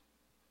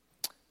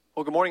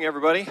Well, good morning,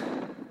 everybody.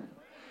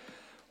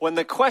 When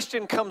the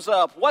question comes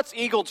up, what's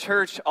Eagle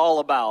Church all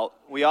about?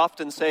 We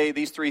often say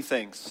these three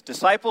things: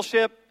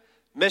 discipleship,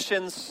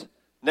 missions,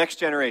 next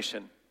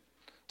generation.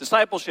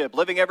 Discipleship,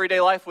 living everyday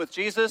life with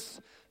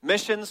Jesus.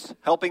 Missions,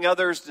 helping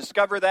others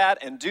discover that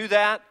and do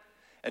that.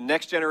 And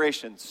next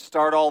generation,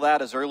 start all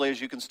that as early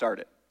as you can start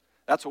it.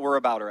 That's what we're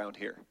about around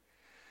here.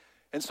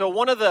 And so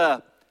one of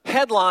the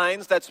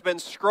headlines that's been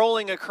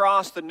scrolling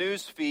across the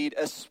news feed,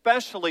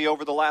 especially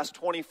over the last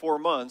 24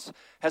 months,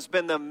 has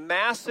been the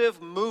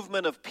massive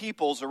movement of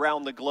peoples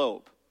around the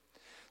globe.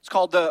 It's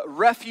called the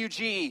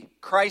refugee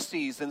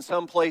crises in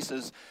some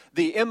places,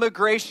 the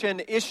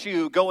immigration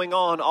issue going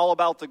on all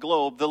about the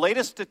globe. The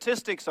latest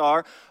statistics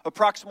are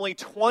approximately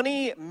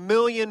 20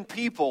 million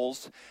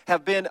peoples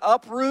have been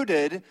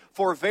uprooted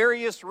for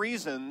various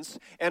reasons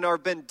and are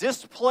been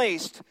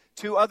displaced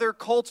to other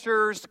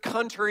cultures,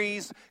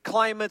 countries,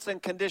 climates,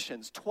 and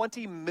conditions.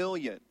 20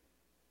 million.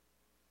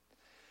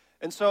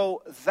 And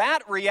so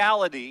that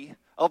reality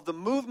of the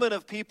movement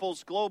of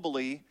peoples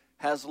globally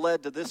has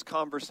led to this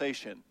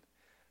conversation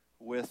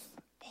with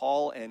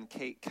Paul and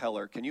Kate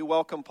Keller. Can you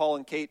welcome Paul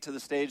and Kate to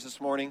the stage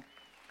this morning?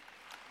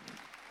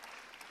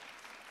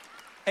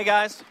 Hey,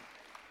 guys.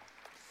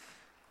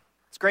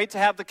 It's great to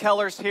have the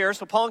Kellers here.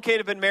 So Paul and Kate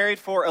have been married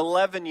for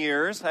 11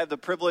 years. I have the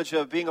privilege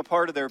of being a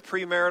part of their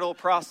premarital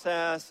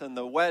process and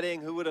the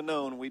wedding. Who would have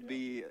known we'd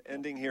be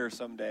ending here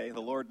someday?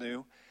 The Lord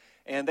knew.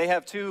 And they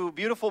have two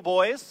beautiful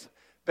boys,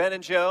 Ben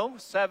and Joe,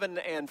 7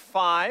 and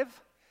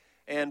 5.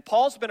 And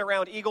Paul's been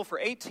around Eagle for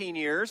 18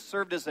 years,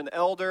 served as an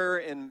elder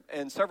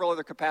in several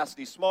other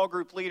capacities, small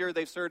group leader.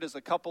 They've served as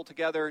a couple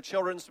together,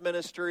 children's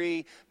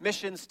ministry,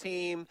 missions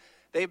team.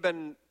 They've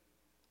been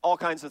all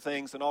kinds of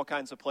things in all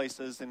kinds of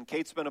places. And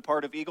Kate's been a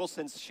part of Eagle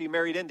since she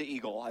married into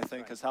Eagle, I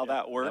think, right. Is how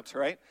that worked,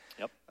 right?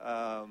 Yep.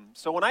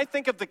 So when I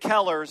think of the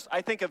Kellers,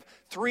 I think of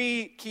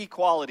three key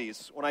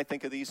qualities when I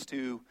think of these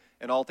two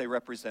and all they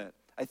represent.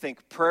 I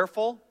think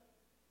prayerful,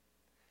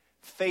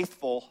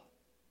 faithful,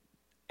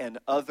 and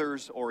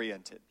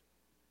others-oriented.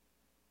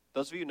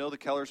 Those of you who know the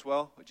Kellers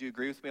well, would you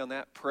agree with me on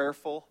that?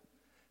 Prayerful,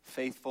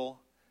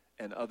 faithful,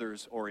 and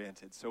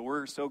others-oriented. So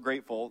we're so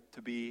grateful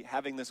to be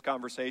having this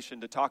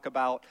conversation to talk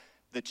about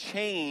the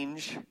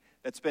change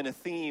that's been a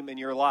theme in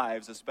your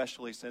lives,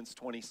 especially since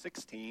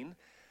 2016.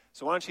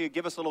 So why don't you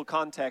give us a little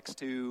context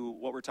to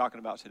what we're talking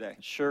about today?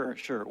 Sure.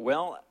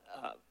 Well,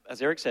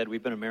 as Eric said,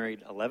 we've been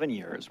married 11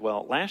 years.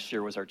 Well, last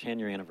year was our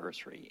 10-year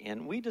anniversary,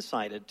 and we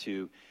decided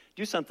to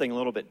do something a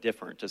little bit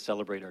different to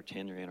celebrate our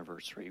 10-year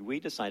anniversary. We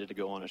decided to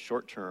go on a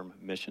short-term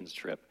missions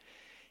trip.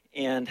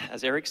 And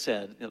as Eric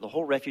said, the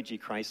whole refugee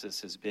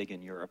crisis is big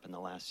in Europe in the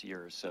last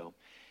year or so.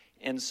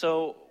 And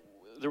so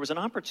there was an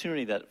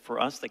opportunity for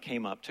us that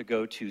came up to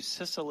go to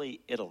Sicily,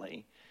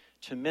 Italy,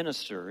 to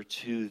minister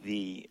to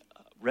the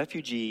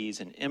refugees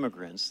and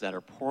immigrants that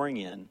are pouring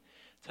in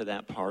to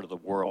that part of the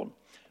world.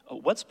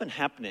 What's been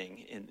happening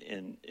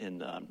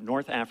in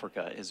North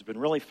Africa has been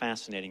really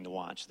fascinating to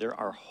watch. There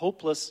are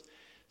hopeless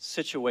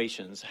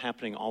situations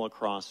happening all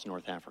across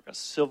North Africa: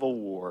 civil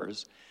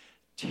wars,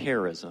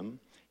 terrorism,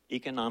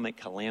 economic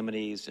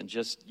calamities, and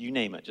just, you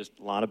name it, just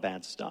a lot of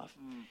bad stuff.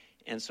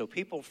 And so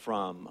people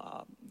from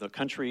the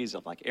countries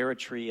of like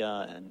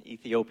Eritrea and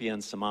Ethiopia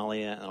and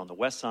Somalia, and on the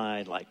west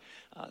side, like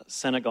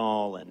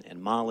Senegal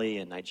and Mali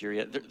and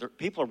Nigeria,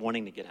 people are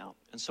wanting to get out.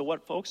 And so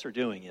what folks are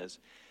doing is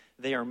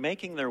they are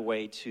making their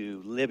way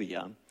to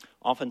Libya,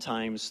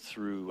 oftentimes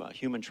through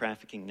human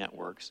trafficking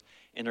networks,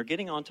 and they're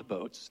getting onto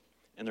boats,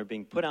 and they're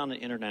being put out in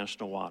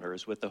international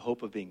waters with the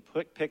hope of being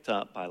picked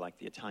up by like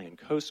the Italian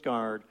Coast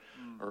Guard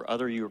or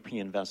other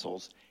European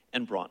vessels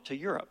and brought to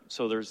Europe.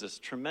 So there's this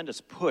tremendous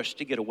push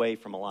to get away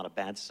from a lot of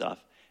bad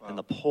stuff and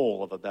the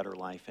pull of a better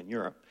life in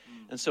Europe.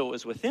 And so it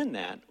was within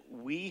that,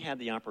 we had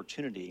the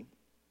opportunity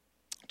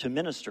to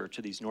minister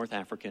to these North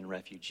African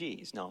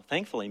refugees. Now,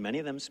 thankfully, many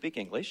of them speak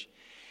English,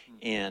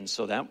 and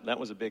so that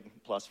was a big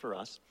plus for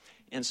us.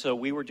 And so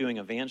we were doing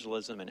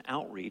evangelism and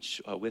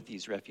outreach with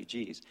these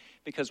refugees,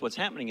 because what's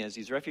happening is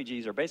these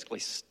refugees are basically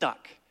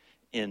stuck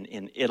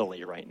in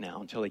Italy right now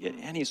until they get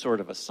any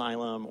sort of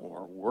asylum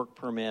or work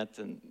permit,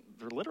 and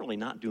they're literally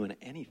not doing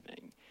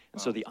anything.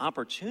 And so the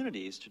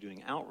opportunities to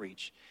doing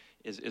outreach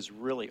is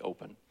really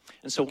open.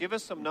 And so give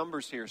us some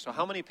numbers here. So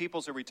how many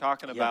peoples are we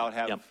talking about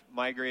have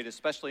migrated,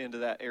 especially into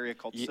that area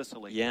called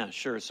Sicily? Yeah,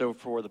 sure. So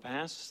for the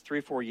past 3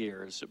 or 4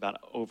 years, about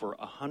over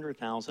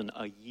 100,000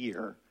 a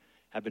year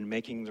have been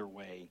making their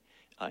way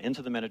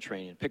into the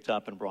Mediterranean, picked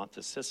up and brought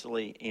to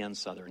Sicily and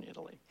southern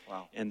Italy.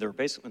 Wow. And they're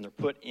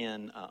put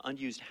in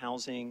unused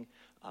housing,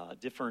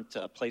 different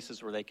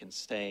places where they can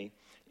stay.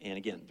 And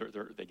again,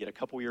 they get a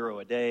couple euro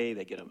a day,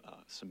 they get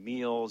some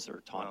meals,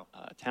 they're taught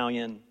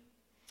Italian.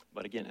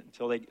 But again,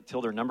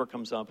 until their number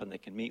comes up and they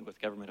can meet with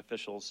government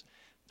officials,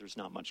 there's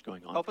not much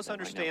going on. Help us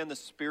understand the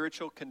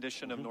spiritual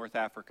condition of North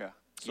Africa.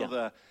 So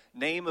the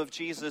name of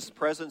Jesus,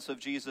 presence of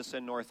Jesus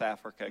in North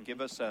Africa.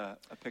 Give us a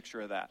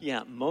picture of that.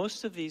 Yeah,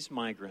 most of these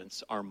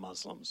migrants are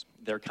Muslims.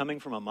 They're coming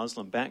from a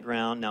Muslim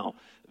background. Now,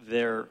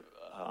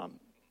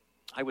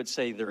 I would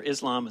say their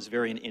Islam is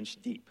very an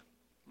inch deep.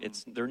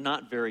 They're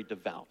not very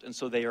devout. And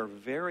so they are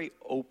very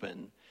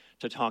open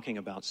to talking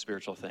about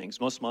spiritual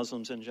things. Most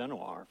Muslims in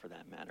general are, for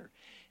that matter.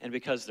 And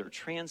because they're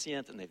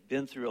transient and they've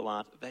been through a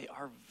lot, they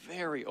are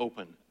very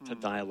open to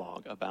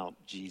dialogue about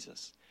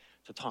Jesus,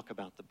 to talk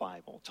about the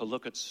Bible, to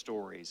look at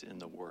stories in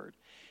the Word.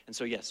 And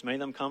so, yes, many of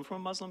them come from a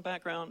Muslim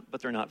background,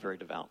 but they're not very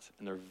devout,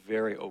 and they're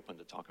very open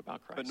to talk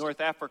about Christ. But North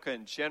Africa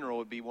in general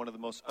would be one of the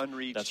most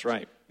unreached That's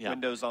right. Yeah.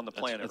 windows on the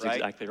planet, That's right?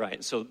 exactly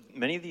right. So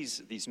many of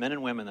these men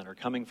and women that are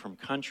coming from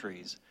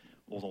countries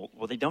well,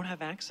 they don't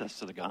have access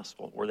to the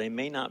gospel, or they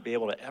may not be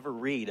able to ever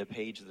read a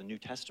page of the New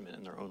Testament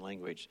in their own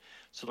language.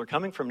 So they're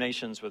coming from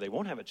nations where they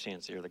won't have a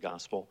chance to hear the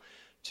gospel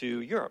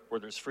to Europe,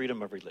 where there's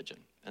freedom of religion.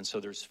 And so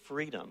there's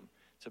freedom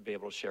to be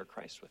able to share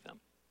Christ with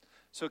them.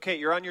 So, Kate,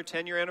 you're on your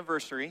 10-year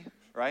anniversary,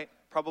 right?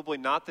 Probably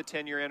not the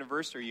 10-year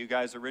anniversary you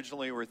guys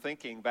originally were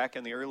thinking back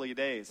in the early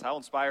days. How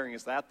inspiring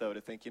is that, though,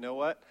 to think, you know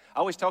what? I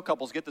always tell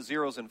couples, get the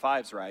zeros and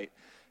fives right.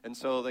 And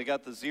so they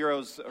got the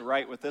zeros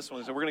right with this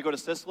one. So we're going to go to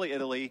Sicily,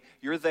 Italy.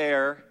 You're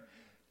there.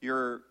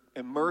 You're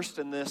immersed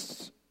in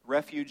this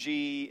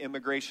refugee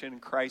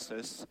immigration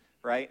crisis,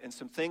 right? And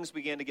some things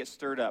began to get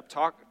stirred up.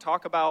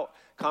 Talk about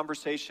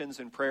conversations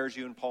and prayers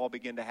you and Paul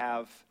begin to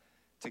have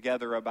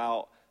together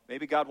about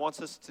maybe God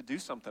wants us to do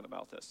something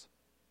about this.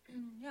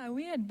 Yeah,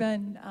 we had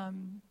been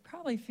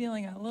probably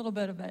feeling a little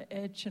bit of an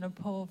itch and a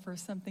pull for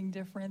something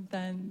different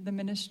than the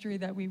ministry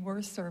that we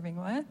were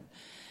serving with.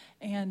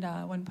 And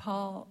when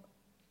Paul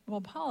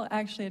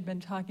actually had been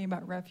talking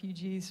about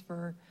refugees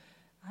for,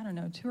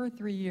 2 or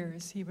 3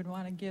 years. He would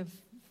want to give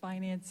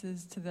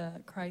finances to the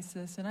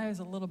crisis, and I was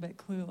a little bit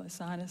clueless,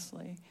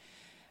 honestly.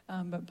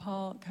 But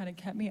Paul kind of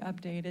kept me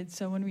updated.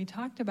 So when we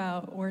talked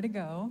about where to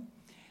go,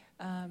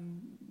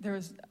 there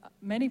was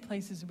many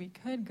places we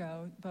could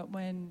go, but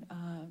when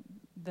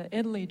the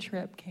Italy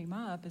trip came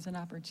up as an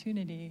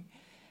opportunity,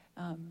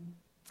 I've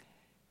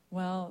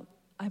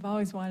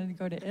always wanted to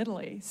go to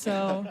Italy,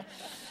 so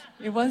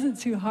it wasn't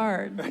too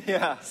hard.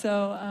 Yeah.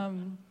 So,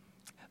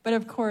 but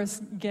of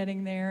course,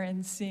 getting there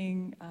and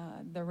seeing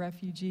the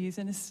refugees,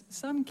 and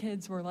some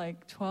kids were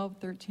like 12,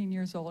 13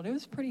 years old. It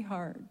was pretty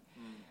hard.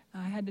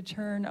 I had to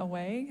turn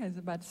away. I was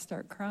about to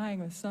start crying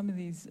with some of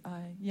these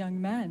young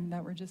men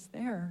that were just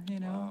there,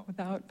 Wow.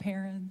 without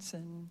parents.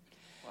 And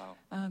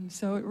Wow.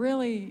 so it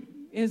really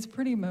is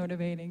pretty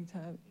motivating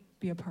to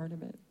be a part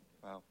of it.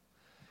 Wow.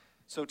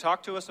 So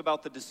talk to us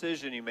about the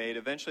decision you made.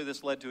 Eventually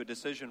this led to a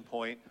decision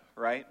point,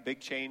 right? Big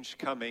change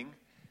coming.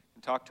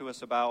 And talk to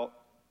us about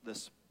the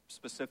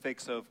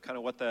specifics of kind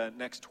of what the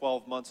next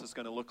 12 months is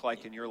going to look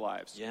like in your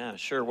lives. Yeah,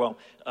 sure. Well,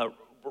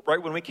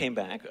 right when we came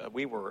back,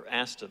 we were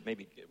asked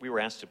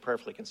to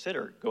prayerfully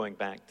consider going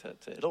back to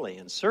Italy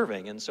and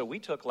serving. And so we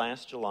took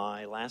last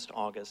July, last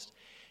August,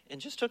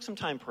 and just took some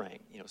time praying,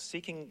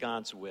 seeking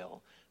God's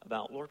will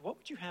about, Lord, what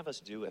would you have us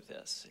do with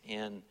this?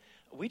 And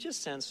we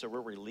just sensed a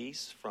real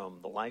release from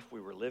the life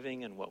we were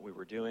living and what we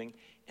were doing,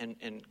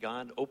 and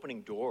God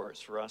opening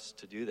doors for us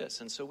to do this.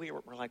 And so we're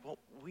like, well,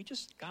 we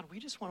just want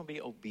to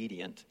be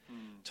obedient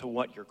to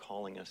what you're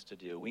calling us to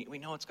do. We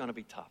know it's going to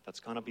be tough. It's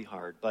going to be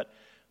hard, but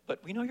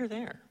we know you're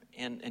there,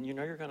 and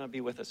you're going to be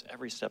with us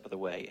every step of the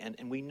way.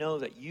 And we know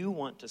that you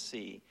want to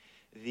see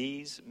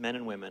these men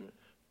and women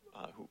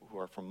who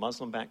are from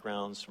Muslim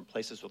backgrounds, from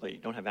places where they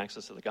don't have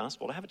access to the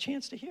gospel, to have a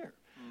chance to hear.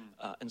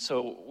 And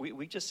so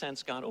we just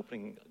sense God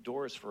opening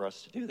doors for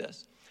us to do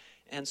this.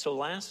 And so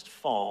last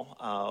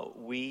fall,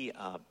 we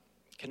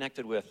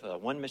connected with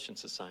One Mission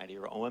Society,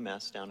 or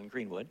OMS, down in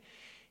Greenwood,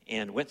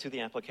 and went through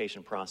the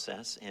application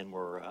process and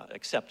were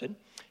accepted.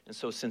 And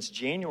so since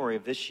January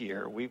of this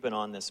year, we've been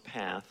on this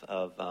path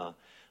of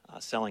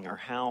selling our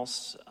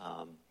house,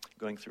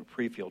 going through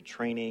pre-field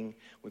training.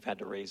 We've had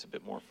to raise a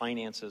bit more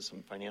finances,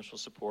 some financial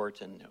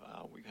support, and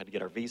we had to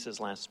get our visas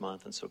last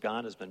month. And so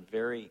God has been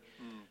very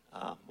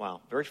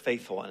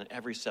faithful in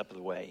every step of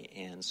the way.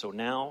 And so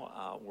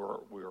now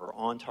we're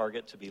on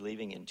target to be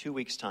leaving in 2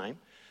 weeks' time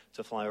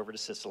to fly over to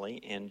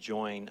Sicily and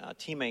join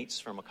teammates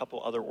from a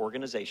couple other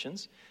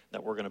organizations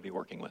that we're going to be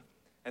working with.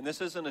 And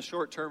this isn't a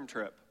short-term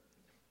trip.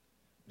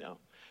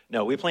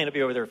 No, we plan to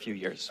be over there a few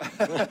years.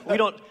 We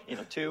don't,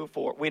 2,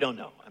 4, we don't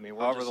know. I mean,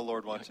 we're however the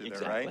Lord wants you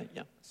exactly, there, right?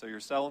 Yeah. So you're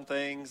selling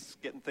things,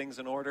 getting things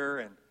in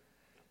order,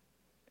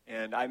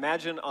 and I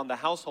imagine on the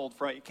household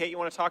front, Kate, you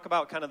want to talk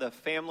about kind of the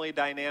family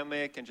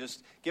dynamic and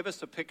just give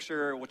us a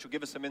picture, which will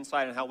give us some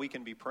insight on how we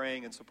can be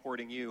praying and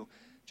supporting you.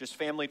 Just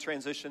family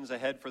transitions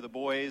ahead for the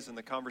boys and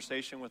the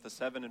conversation with the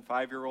 7 and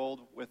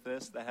 5-year-old with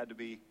this. That had to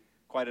be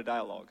quite a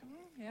dialogue.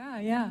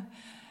 Yeah.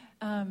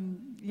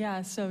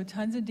 So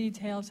tons of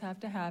details have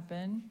to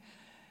happen.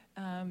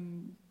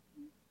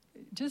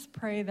 Just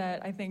pray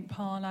that I think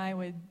Paul and I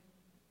would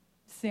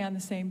stay on the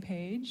same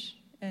page,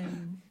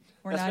 and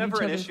we're That's not never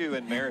each an other's... issue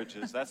in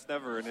marriages. That's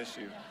never an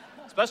issue,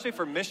 especially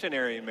for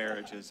missionary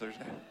marriages.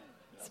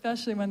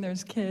 Especially when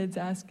there's kids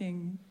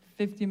asking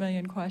 50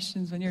 million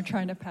questions when you're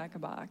trying to pack a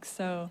box.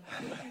 So,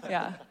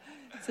 yeah.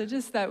 So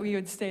just that we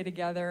would stay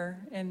together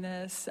in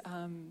this.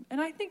 And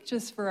I think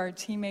just for our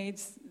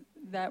teammates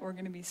that we're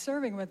going to be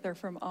serving with, they're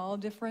from all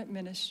different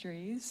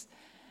ministries.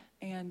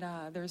 And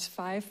there's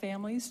 5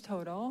 families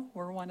total.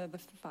 We're one of the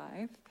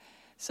 5.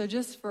 So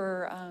just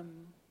for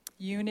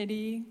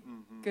unity,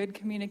 good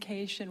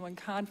communication, when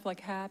conflict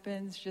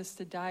happens, just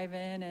to dive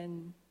in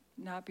and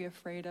not be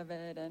afraid of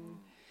it. And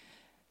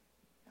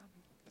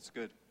That's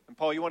good. And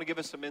Paul, you want to give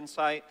us some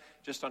insight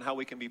just on how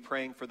we can be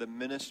praying for the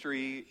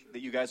ministry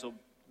that you guys will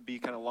be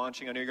kind of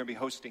launching? I know you're going to be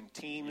hosting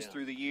teams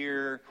through the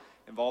year,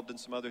 involved in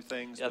some other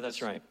things. Yeah,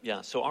 that's right.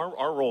 Yeah, so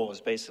our role is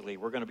basically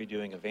we're going to be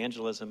doing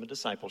evangelism and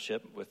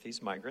discipleship with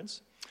these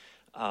migrants.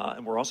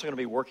 And we're also going to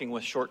be working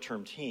with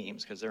short-term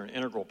teams because they're an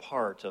integral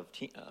part of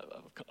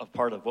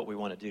what we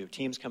want to do.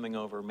 Teams coming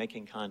over,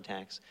 making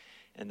contacts,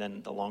 and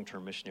then the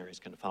long-term missionaries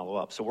can follow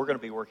up. So we're going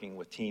to be working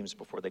with teams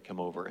before they come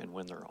over and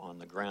when they're on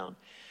the ground.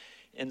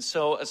 And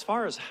so as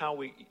far as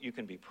how you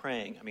can be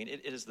praying, I mean,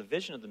 it is the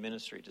vision of the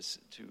ministry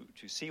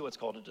to see what's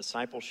called a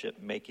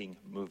discipleship-making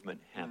movement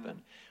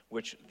happen,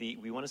 which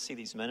we want to see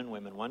these men and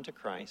women won to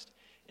Christ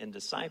and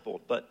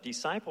discipled, but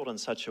discipled in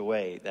such a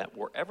way that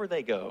wherever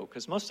they go,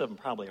 because most of them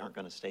probably aren't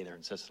going to stay there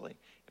in Sicily,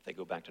 if they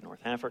go back to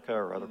North Africa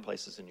or other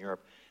places in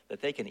Europe,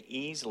 that they can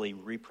easily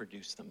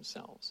reproduce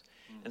themselves.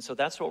 And so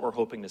that's what we're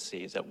hoping to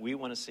see, is that we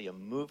want to see a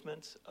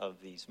movement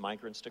of these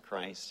migrants to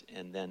Christ,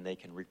 and then they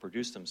can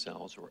reproduce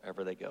themselves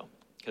wherever they go.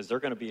 Because they're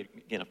going to be,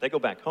 again, if they go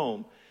back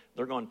home,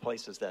 they're going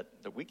places that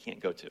we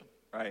can't go to.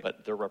 Right.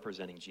 But they're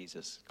representing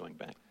Jesus going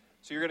back.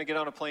 So you're going to get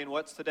on a plane,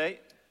 what's the date?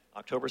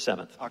 October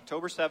 7th.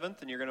 October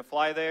 7th, and you're going to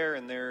fly there,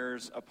 and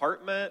there's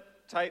apartment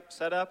type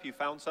setup. You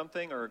found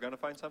something or are going to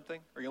find something?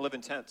 Or are you going to live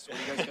in tents? What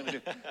are you guys going to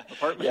do?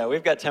 Apartment? Yeah,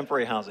 we've got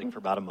temporary housing for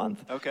about a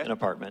month. Okay. An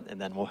apartment,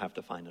 and then we'll have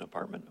to find an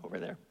apartment over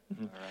there.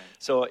 All right.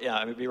 So, yeah,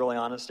 I mean, to be really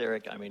honest,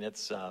 Eric, I mean,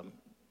 it's...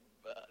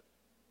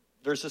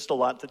 there's just a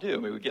lot to do. I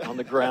mean, we get on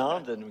the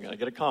ground, and we got to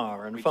get a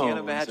car and we phones. can't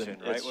imagine,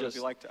 right? What What would it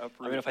be like to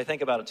uproot? I mean, if I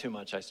think about it too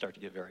much, I start to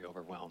get very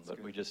overwhelmed. But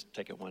we just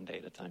take it one day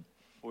at a time.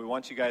 We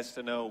want you guys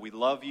to know we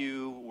love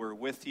you, we're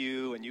with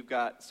you, and you've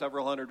got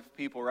several hundred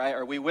people, right?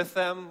 Are we with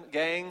them,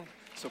 gang?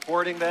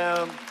 Supporting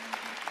them?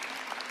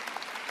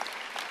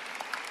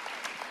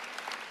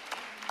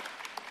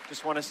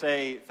 Just want to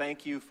say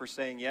thank you for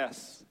saying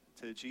yes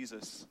to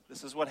Jesus.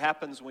 This is what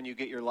happens when you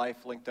get your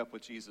life linked up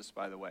with Jesus,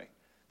 by the way.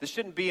 This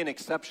shouldn't be an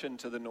exception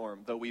to the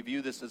norm, though we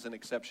view this as an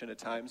exception at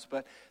times,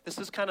 but this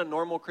is kind of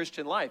normal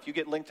Christian life. You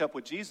get linked up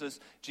with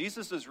Jesus.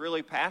 Jesus is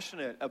really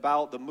passionate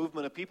about the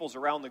movement of peoples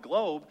around the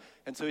globe,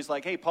 and so he's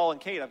like, hey, Paul and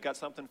Kate, I've got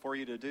something for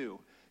you to do.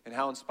 And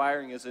how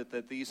inspiring is it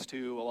that these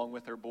two, along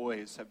with their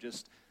boys, have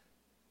just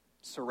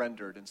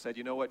surrendered and said,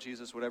 you know what,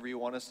 Jesus, whatever you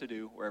want us to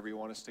do, wherever you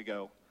want us to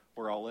go,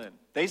 we're all in.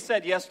 They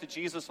said yes to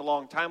Jesus a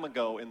long time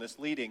ago in this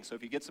leading, so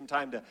if you get some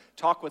time to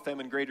talk with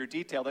them in greater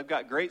detail, they've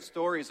got great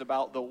stories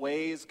about the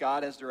ways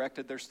God has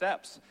directed their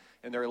steps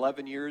in their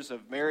 11 years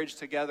of marriage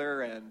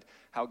together and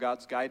how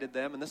God's guided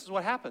them. And this is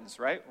what happens,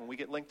 right, when we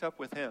get linked up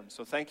with him.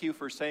 So thank you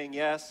for saying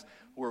yes.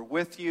 We're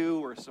with you.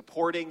 We're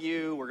supporting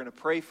you. We're going to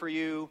pray for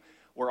you.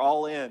 We're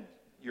all in.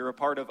 You're a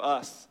part of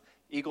us.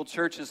 Eagle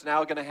Church is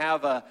now going to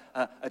have a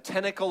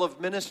tentacle of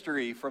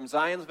ministry from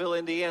Zionsville,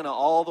 Indiana,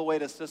 all the way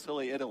to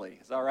Sicily, Italy.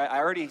 Is that all right? I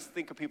already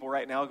think of people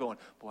right now going,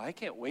 boy, I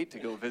can't wait to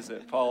go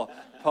visit Paul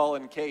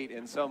and Kate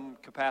in some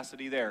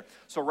capacity there.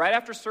 So right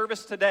after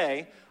service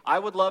today, I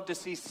would love to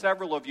see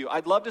several of you.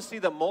 I'd love to see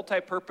the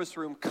multi-purpose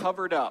room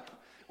covered up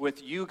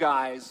with you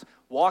guys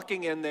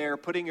walking in there,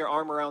 putting your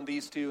arm around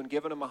these two and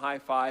giving them a high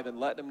five and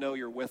letting them know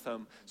you're with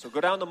them. So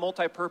go down to the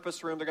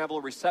multi-purpose room. They're going to have a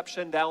little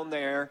reception down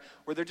there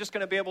where they're just going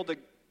to be able to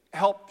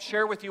help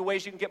share with you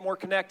ways you can get more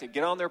connected.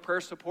 Get on their prayer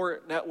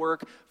support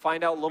network,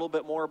 find out a little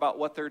bit more about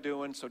what they're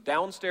doing. So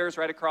downstairs,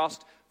 right across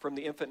from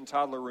the infant and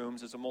toddler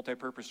rooms, is a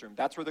multi-purpose room.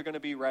 That's where they're going to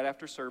be right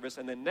after service.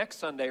 And then next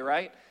Sunday,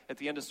 right, at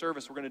the end of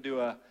service, we're going to do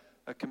a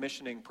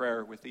commissioning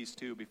prayer with these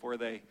two before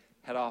they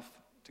head off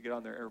to get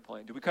on their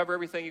airplane. Did we cover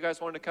everything you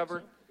guys wanted to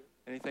cover?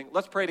 Anything?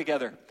 Let's pray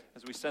together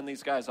as we send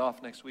these guys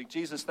off next week.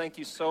 Jesus, thank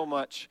you so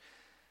much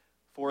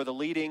for the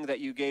leading that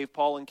you gave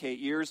Paul and Kate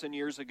years and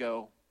years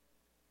ago.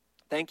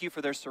 Thank you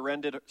for their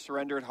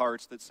surrendered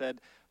hearts that said,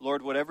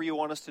 Lord, whatever you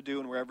want us to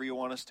do and wherever you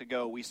want us to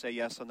go, we say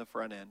yes on the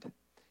front end.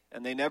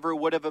 And they never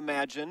would have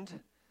imagined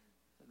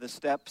the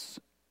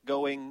steps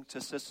going to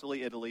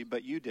Sicily, Italy,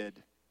 but you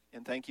did.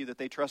 And thank you that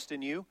they trust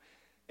in you.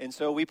 And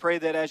so we pray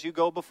that as you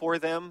go before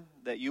them,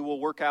 that you will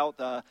work out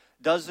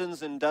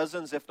dozens and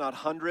dozens, if not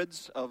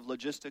hundreds, of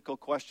logistical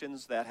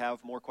questions that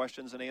have more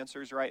questions than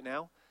answers right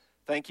now.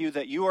 Thank you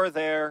that you are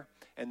there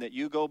and that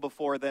you go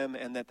before them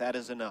and that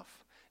is enough.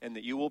 And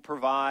that you will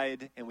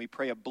provide, and we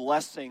pray a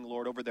blessing,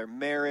 Lord, over their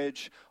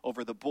marriage,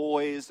 over the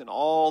boys, and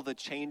all the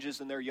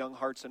changes in their young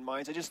hearts and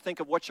minds. I just think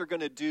of what you're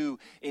going to do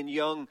in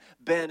young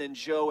Ben and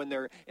Joe in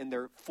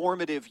their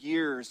formative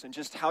years, and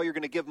just how you're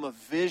going to give them a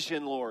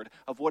vision, Lord,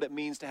 of what it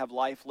means to have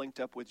life linked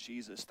up with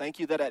Jesus. Thank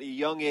you that at a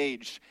young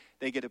age,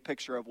 they get a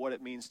picture of what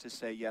it means to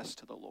say yes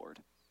to the Lord.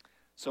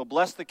 So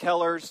bless the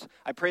Kellers.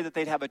 I pray that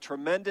they'd have a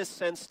tremendous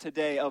sense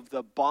today of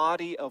the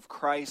body of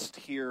Christ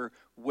here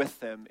with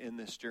them in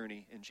this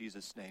journey, in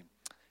Jesus' name.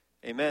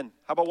 Amen.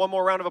 How about one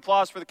more round of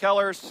applause for the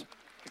Kellers? Thank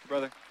you,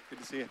 brother. Good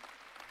to see you.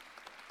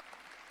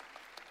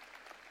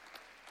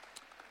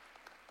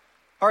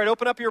 All right,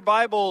 open up your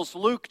Bibles,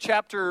 Luke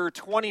chapter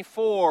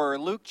 24.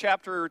 Luke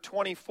chapter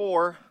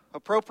 24,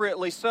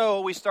 appropriately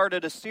so, we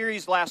started a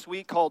series last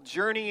week called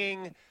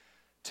Journeying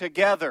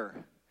Together.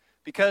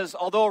 Because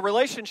although a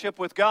relationship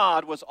with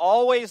God was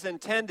always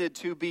intended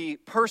to be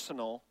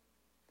personal,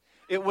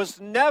 it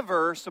was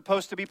never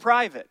supposed to be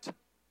private.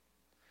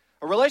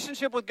 A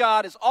relationship with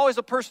God is always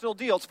a personal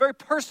deal. It's very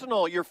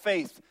personal, your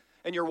faith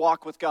and your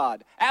walk with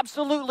God.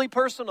 Absolutely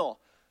personal.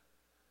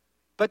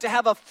 But to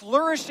have a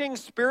flourishing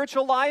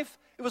spiritual life,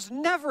 it was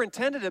never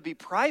intended to be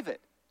private.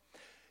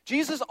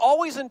 Jesus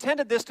always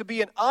intended this to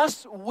be an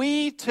us,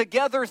 we,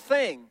 together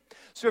thing.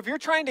 So if you're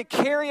trying to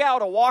carry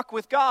out a walk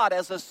with God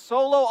as a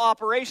solo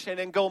operation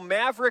and go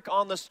maverick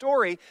on the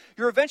story,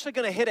 you're eventually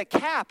going to hit a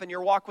cap in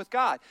your walk with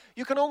God.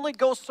 You can only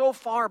go so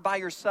far by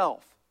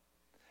yourself.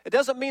 It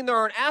doesn't mean there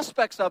aren't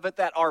aspects of it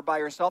that are by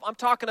yourself. I'm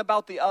talking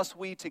about the us,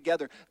 we,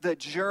 together, the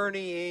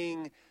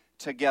journeying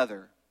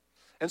together.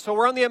 And so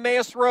we're on the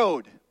Emmaus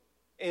Road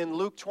in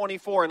Luke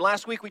 24. And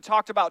last week we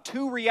talked about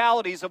two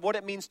realities of what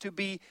it means to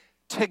be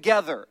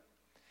together.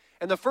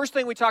 And the first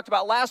thing we talked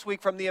about last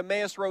week from the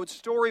Emmaus Road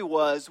story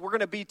was we're going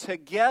to be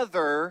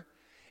together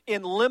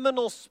in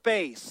liminal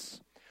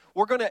space.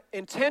 We're going to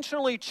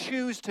intentionally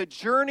choose to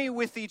journey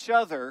with each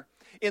other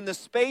in the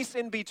space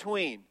in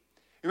between.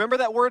 Remember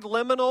that word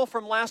liminal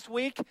from last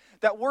week?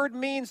 That word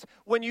means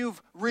when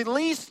you've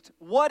released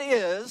what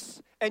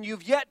is and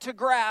you've yet to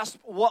grasp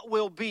what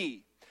will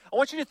be. I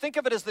want you to think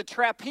of it as the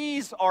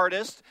trapeze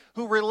artist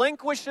who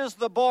relinquishes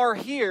the bar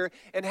here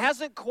and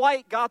hasn't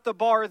quite got the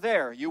bar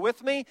there. You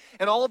with me?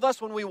 And all of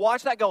us, when we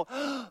watch that, go,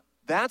 oh,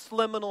 that's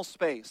liminal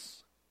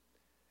space.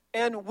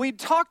 And we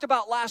talked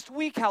about last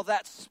week how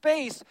that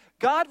space,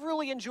 God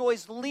really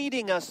enjoys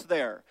leading us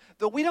there.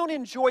 Though we don't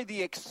enjoy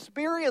the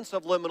experience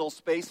of liminal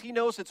space, He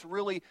knows it's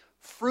really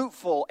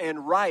fruitful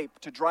and ripe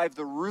to drive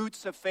the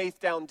roots of faith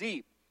down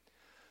deep.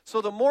 So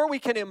the more we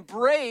can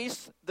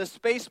embrace the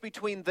space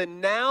between the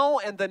now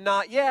and the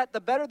not yet,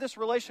 the better this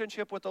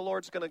relationship with the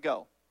Lord's going to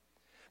go.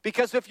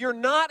 Because if you're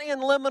not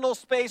in liminal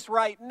space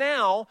right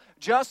now,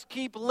 just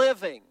keep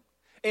living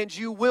and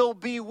you will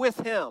be with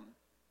Him.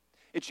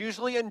 It's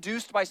usually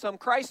induced by some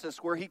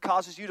crisis where He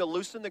causes you to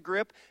loosen the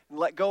grip and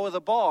let go of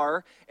the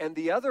bar, and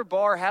the other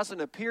bar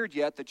hasn't appeared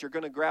yet that you're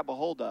going to grab a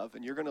hold of,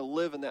 and you're going to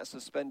live in that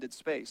suspended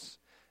space.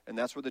 And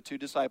that's where the two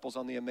disciples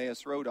on the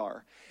Emmaus Road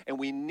are. And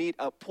we need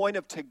a point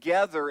of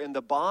together in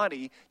the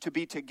body to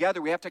be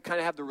together. We have to kind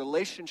of have the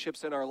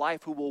relationships in our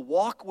life who will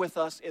walk with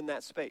us in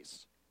that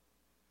space.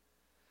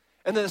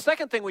 And then the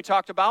second thing we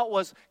talked about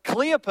was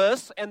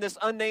Cleopas and this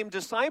unnamed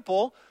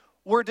disciple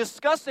were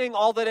discussing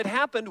all that had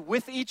happened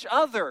with each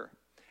other.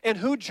 And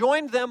who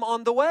joined them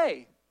on the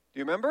way? Do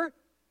you remember?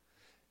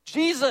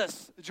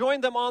 Jesus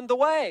joined them on the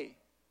way.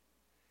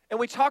 And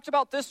we talked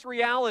about this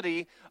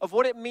reality of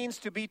what it means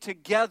to be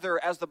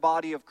together as the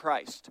body of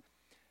Christ.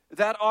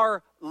 That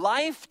our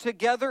life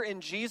together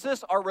in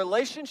Jesus, our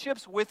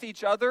relationships with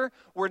each other,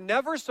 were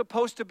never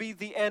supposed to be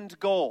the end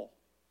goal.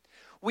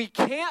 We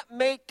can't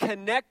make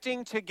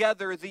connecting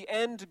together the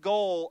end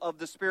goal of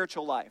the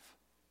spiritual life.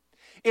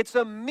 It's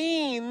a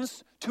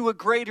means to a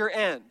greater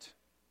end.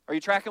 Are you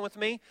tracking with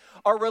me?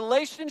 Our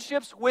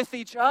relationships with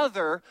each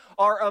other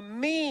are a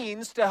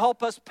means to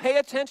help us pay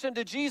attention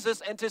to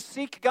Jesus and to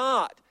seek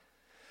God.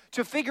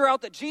 To figure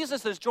out that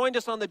Jesus has joined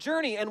us on the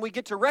journey, and we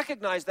get to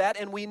recognize that,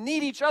 and we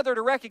need each other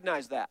to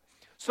recognize that.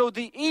 So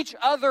the each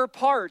other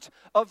part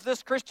of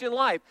this Christian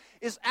life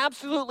is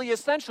absolutely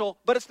essential,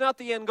 but it's not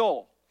the end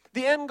goal.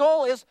 The end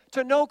goal is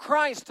to know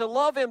Christ, to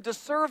love Him, to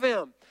serve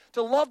Him,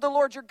 to love the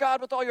Lord your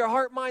God with all your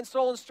heart, mind,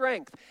 soul, and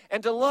strength,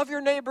 and to love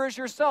your neighbor as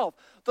yourself,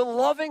 the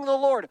loving the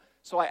Lord.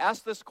 So I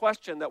asked this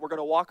question that we're going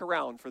to walk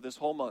around for this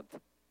whole month.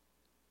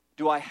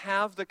 Do I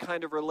have the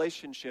kind of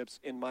relationships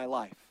in my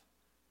life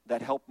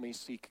that help me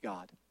seek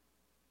God?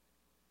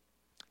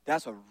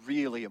 That's a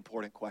really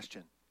important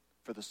question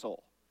for the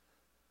soul.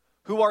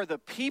 Who are the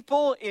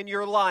people in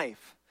your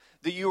life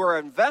that you are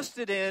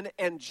invested in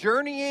and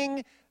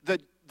journeying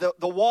the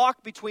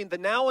walk between the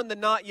now and the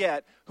not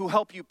yet, who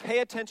help you pay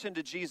attention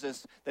to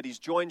Jesus, that He's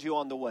joined you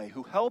on the way,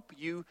 who help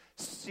you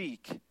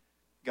seek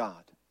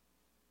God?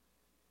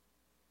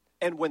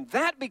 And when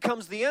that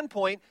becomes the end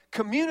point,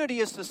 community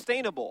is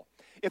sustainable.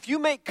 If you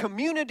make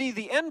community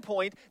the end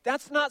point,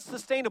 that's not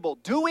sustainable.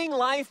 Doing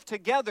life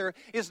together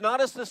is not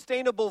a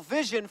sustainable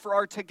vision for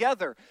our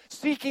together.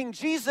 Seeking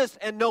Jesus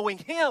and knowing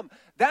Him,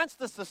 that's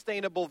the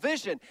sustainable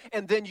vision.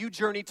 And then you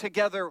journey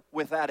together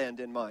with that end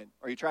in mind.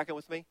 Are you tracking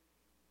with me?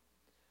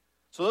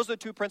 So those are the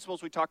two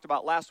principles we talked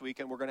about last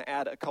week, and we're going to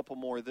add a couple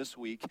more this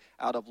week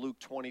out of Luke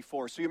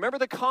 24. So you remember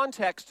the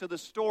context to the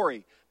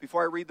story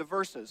before I read the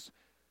verses.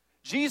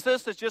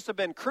 Jesus has just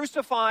been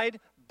crucified,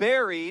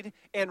 buried,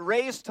 and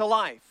raised to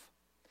life.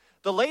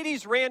 The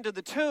ladies ran to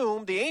the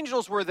tomb. The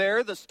angels were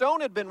there. The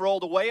stone had been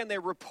rolled away, and they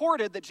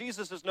reported that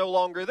Jesus is no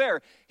longer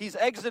there. He's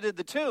exited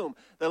the tomb.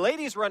 The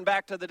ladies run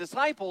back to the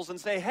disciples and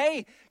say,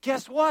 hey,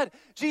 guess what?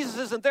 Jesus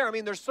isn't there. I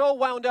mean, they're so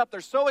wound up. They're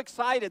so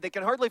excited. They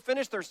can hardly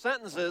finish their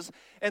sentences.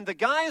 And the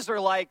guys are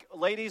like,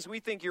 ladies,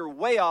 we think you're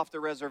way off the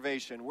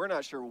reservation. We're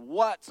not sure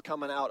what's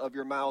coming out of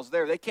your mouths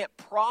there. They can't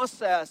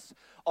process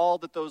all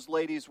that those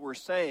ladies were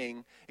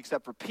saying,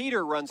 except for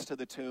Peter runs to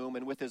the tomb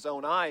and with his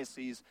own eyes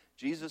sees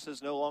Jesus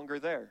is no longer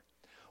there.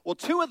 Well,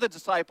 two of the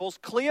disciples,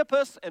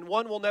 Cleopas and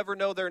one we'll never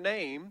know their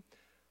name,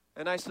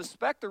 and I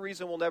suspect the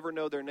reason we'll never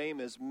know their name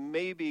is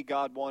maybe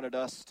God wanted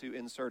us to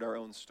insert our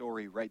own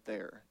story right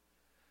there.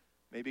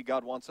 Maybe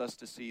God wants us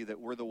to see that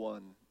we're the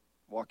one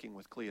walking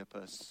with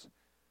Cleopas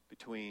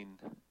between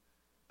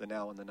the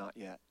now and the not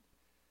yet.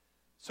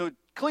 So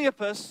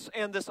Cleopas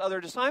and this other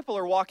disciple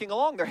are walking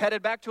along. They're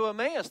headed back to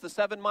Emmaus, the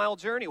 7-mile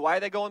journey. Why are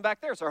they going back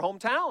there? It's their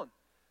hometown.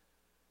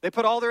 They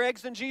put all their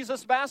eggs in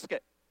Jesus'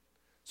 basket.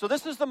 So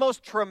this is the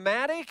most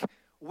traumatic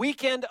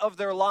weekend of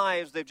their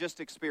lives they've just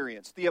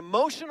experienced. The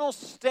emotional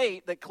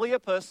state that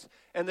Cleopas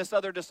and this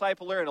other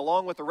disciple are in,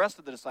 along with the rest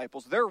of the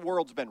disciples, their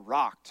world's been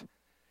rocked.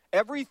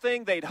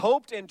 Everything they'd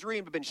hoped and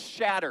dreamed have been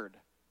shattered.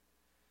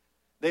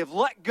 They've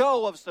let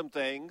go of some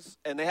things,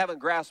 and they haven't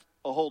grasped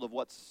a hold of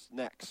what's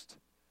next.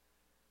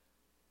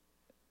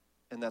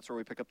 And that's where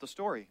we pick up the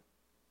story.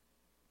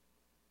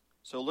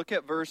 So look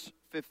at verse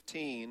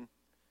 15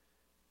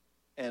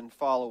 and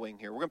following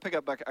here. We're going to pick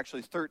up back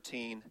actually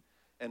 13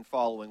 and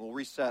following. We'll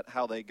reset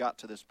how they got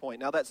to this point.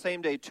 Now that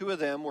same day, two of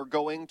them were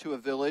going to a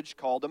village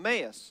called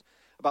Emmaus,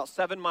 about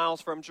 7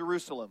 miles from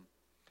Jerusalem.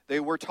 They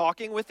were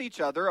talking with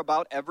each other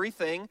about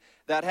everything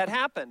that had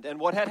happened. And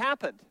what had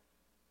happened?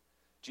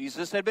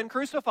 Jesus had been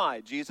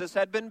crucified. Jesus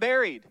had been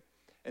buried.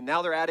 And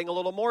now they're adding a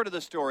little more to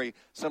the story.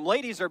 Some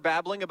ladies are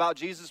babbling about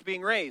Jesus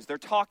being raised. They're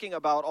talking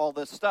about all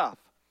this stuff.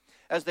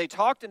 As they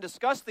talked and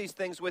discussed these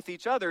things with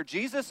each other,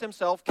 Jesus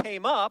himself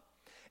came up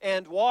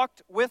and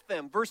walked with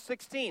them. Verse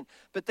 16,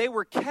 but they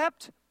were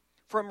kept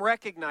from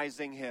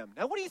recognizing him.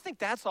 Now, what do you think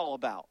that's all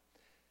about?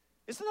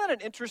 Isn't that an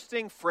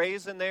interesting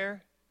phrase in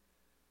there?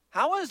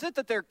 How is it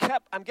that they're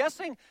kept? I'm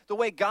guessing the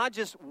way God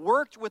just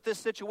worked with this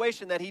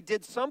situation, that he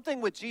did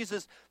something with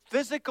Jesus'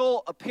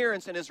 physical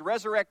appearance in his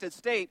resurrected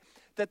state,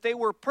 that they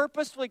were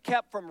purposefully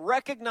kept from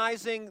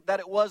recognizing that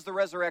it was the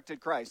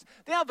resurrected Christ.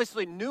 They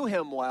obviously knew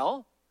him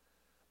well,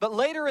 but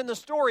later in the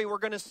story we're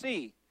going to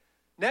see.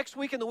 Next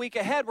week and the week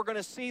ahead, we're going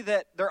to see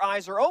that their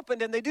eyes are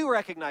opened and they do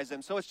recognize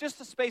him. So it's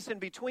just a space in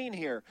between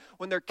here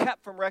when they're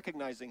kept from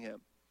recognizing him.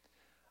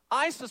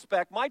 I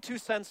suspect, my 2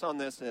 cents on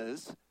this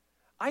is,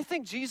 I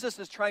think Jesus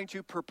is trying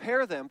to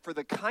prepare them for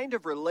the kind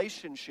of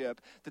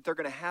relationship that they're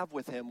going to have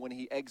with him when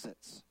he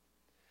exits.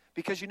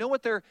 Because you know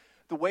what the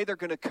way they're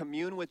going to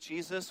commune with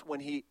Jesus when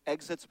he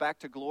exits back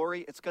to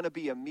glory? It's going to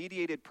be a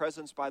mediated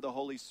presence by the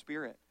Holy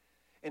Spirit.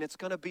 And it's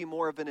going to be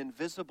more of an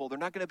invisible. They're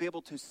not going to be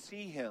able to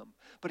see him,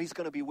 but he's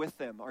going to be with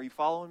them. Are you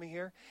following me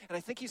here? And I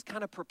think he's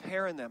kind of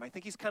preparing them. I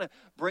think he's kind of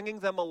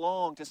bringing them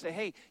along to say,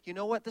 hey, you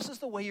know what? This is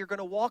the way you're going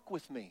to walk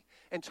with me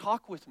and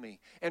talk with me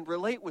and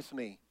relate with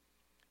me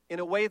in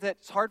a way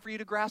that's hard for you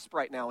to grasp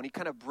right now. And he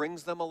kind of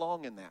brings them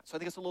along in that. So I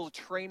think it's a little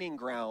training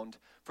ground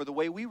for the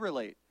way we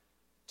relate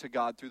to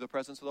God through the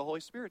presence of the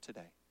Holy Spirit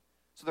today.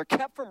 So they're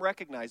kept from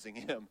recognizing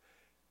him.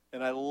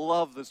 And I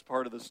love this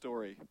part of the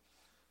story.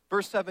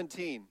 Verse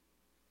 17.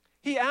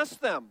 He asked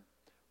them,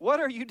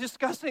 what are you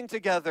discussing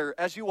together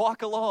as you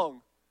walk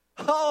along?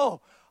 Oh,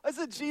 I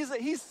said, Jesus,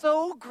 he's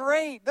so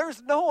great.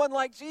 There's no one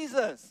like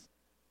Jesus.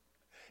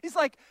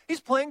 He's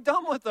playing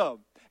dumb with them.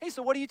 Hey,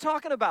 so what are you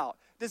talking about?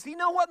 Does he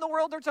know what in the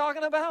world they're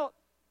talking about?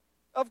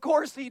 Of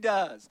course he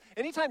does.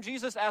 Anytime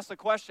Jesus asks a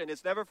question,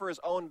 it's never for his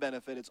own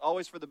benefit. It's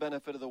always for the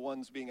benefit of the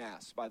ones being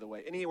asked, by the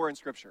way, anywhere in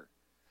Scripture.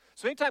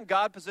 So anytime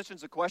God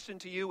positions a question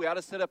to you, we ought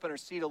to sit up in our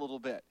seat a little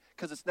bit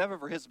because it's never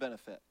for his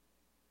benefit.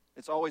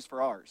 It's always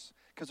for ours.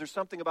 Because there's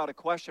something about a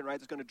question, right,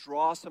 that's going to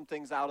draw some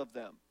things out of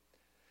them.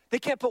 They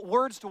can't put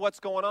words to what's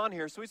going on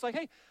here. So he's like,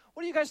 hey,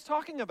 what are you guys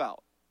talking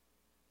about?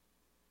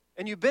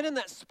 And you've been in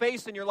that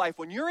space in your life.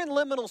 When you're in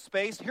liminal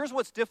space, here's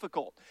what's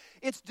difficult.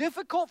 It's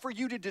difficult for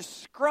you to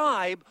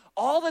describe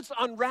all that's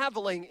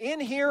unraveling in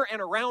here and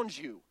around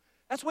you.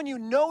 That's when you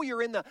know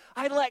you're in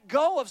I let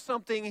go of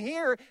something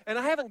here, and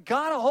I haven't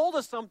got a hold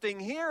of something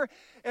here,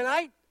 and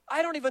I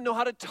don't even know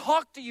how to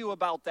talk to you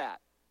about that.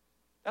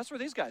 That's where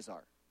these guys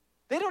are.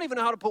 They don't even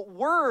know how to put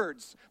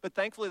words, but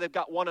thankfully they've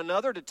got one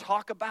another to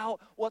talk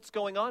about what's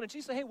going on. And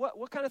Jesus said, hey,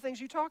 what kind of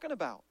things are you talking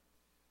about?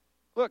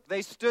 Look,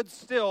 they stood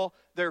still,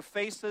 their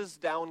faces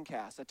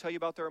downcast. I tell you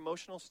about their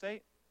emotional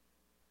state?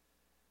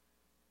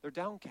 They're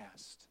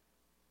downcast.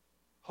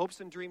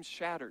 Hopes and dreams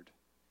shattered.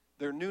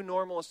 Their new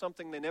normal is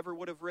something they never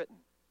would have written.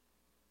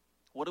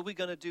 What are we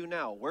going to do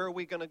now? Where are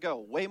we going to go?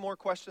 Way more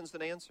questions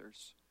than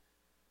answers.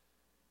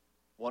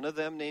 One of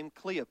them, named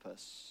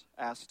Cleopas,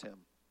 asked him,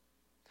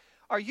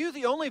 are you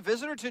the only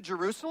visitor to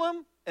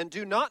Jerusalem and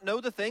do not know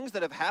the things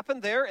that have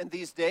happened there in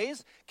these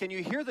days? Can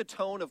you hear the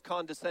tone of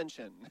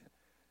condescension?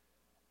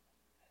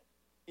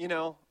 You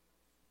know,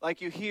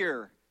 like you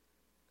hear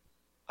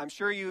I'm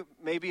sure you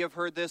maybe have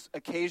heard this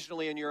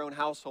occasionally in your own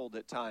household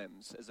at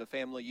times as a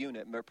family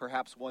unit,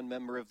 perhaps one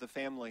member of the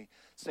family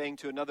saying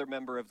to another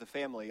member of the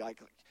family,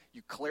 like,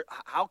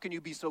 how can you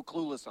be so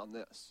clueless on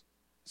this?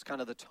 It's kind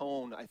of the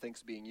tone I think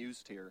is being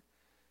used here.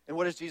 And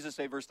what does Jesus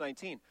say, verse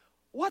 19?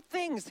 What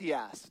things, he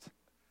asked.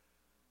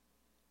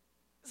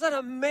 Isn't that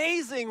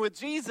amazing with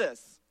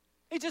Jesus?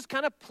 He's just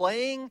kind of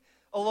playing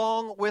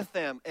along with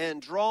them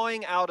and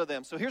drawing out of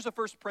them. So here's the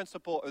first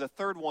principle, or the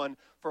third one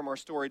from our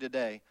story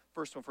today.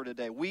 First one for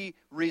today. We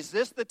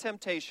resist the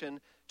temptation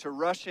to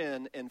rush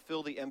in and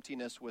fill the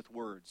emptiness with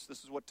words.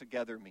 This is what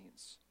together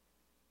means.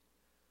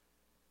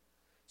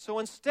 So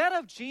instead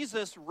of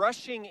Jesus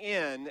rushing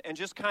in and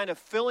just kind of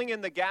filling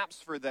in the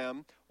gaps for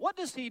them, what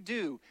does he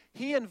do?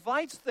 He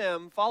invites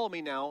them, follow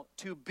me now,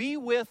 to be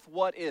with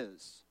what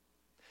is.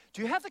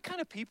 Do you have the kind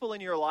of people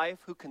in your life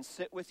who can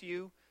sit with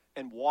you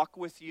and walk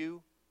with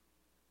you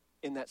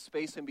in that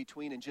space in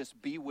between and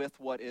just be with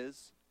what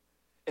is?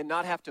 And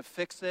not have to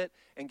fix it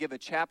and give a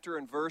chapter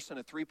and verse and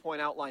a 3-point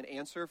outline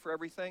answer for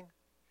everything?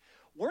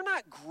 We're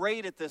not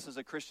great at this as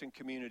a Christian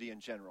community in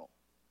general.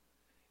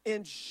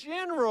 In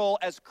general,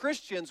 as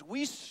Christians,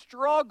 we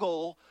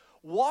struggle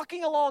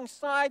walking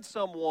alongside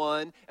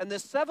someone and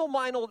this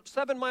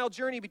 7-mile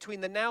journey between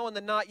the now and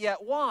the not yet.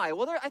 Why?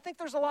 Well, I think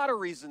there's a lot of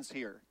reasons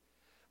here.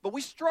 But we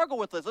struggle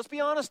with this. Let's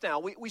be honest now.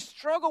 We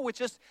struggle with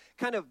just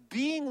kind of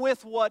being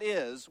with what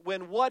is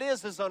when what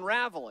is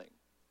unraveling.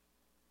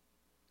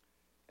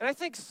 And I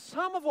think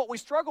some of what we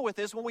struggle with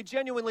is when we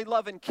genuinely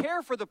love and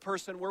care for the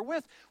person we're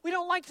with, we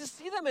don't like to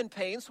see them in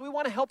pain, so we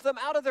want to help them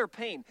out of their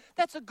pain.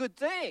 That's a good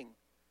thing.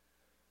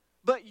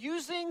 But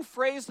using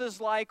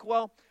phrases like,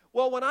 well,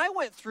 when I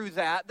went through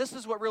that, this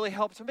is what really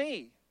helped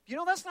me. You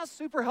know, that's not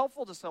super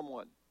helpful to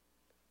someone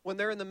when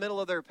they're in the middle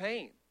of their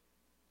pain.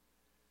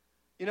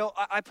 You know,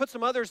 I put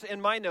some others in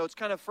my notes,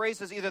 kind of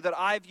phrases either that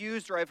I've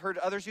used or I've heard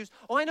others use.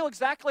 Oh, I know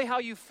exactly how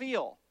you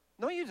feel.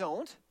 No, you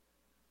don't.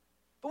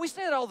 But we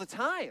say it all the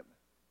time.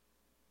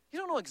 You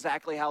don't know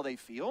exactly how they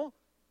feel.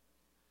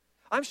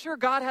 I'm sure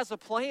God has a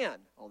plan.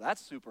 Oh, that's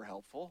super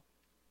helpful.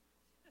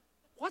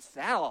 What's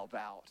that all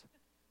about?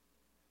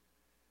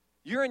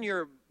 You're in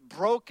your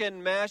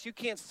broken mess. You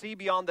can't see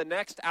beyond the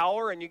next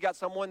hour, and you got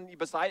someone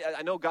beside.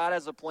 I know God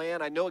has a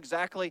plan. I know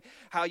exactly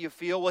how you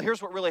feel. Well,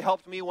 here's what really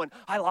helped me when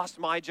I lost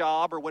my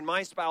job, or when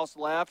my spouse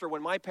left, or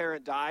when my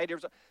parent died.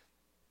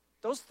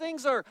 Those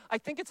things are, I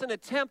think it's an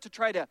attempt to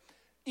try to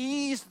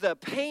ease the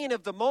pain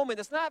of the moment.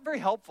 It's not very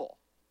helpful.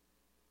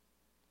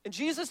 And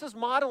Jesus is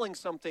modeling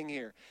something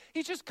here.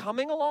 He's just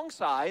coming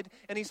alongside,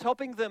 and he's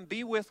helping them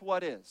be with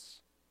what is.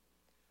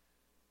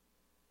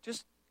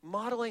 Just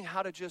modeling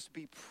how to just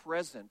be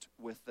present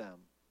with them.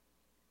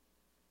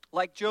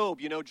 Like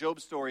Job, you know,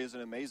 Job's story is an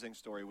amazing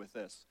story with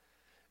this.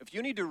 If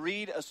you need to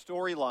read a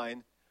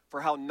storyline for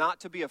how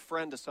not to be a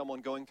friend to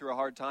someone going through a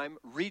hard time,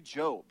 read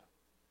Job.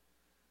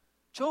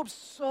 Job's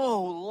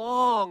so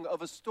long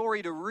of a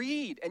story to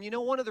read. And you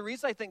know, one of the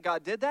reasons I think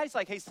God did that, he's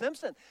like, hey,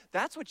 Simpson,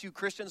 that's what you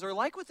Christians are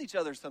like with each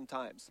other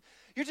sometimes.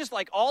 You're just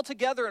like all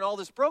together in all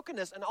this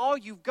brokenness, and all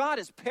you've got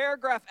is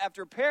paragraph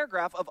after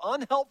paragraph of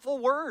unhelpful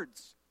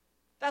words.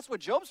 That's what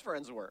Job's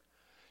friends were.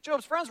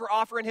 Job's friends were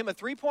offering him a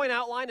 3-point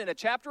outline and a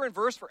chapter and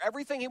verse for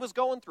everything he was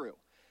going through.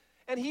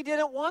 And he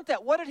didn't want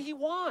that. What did he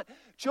want?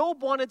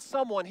 Job wanted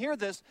someone, hear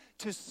this,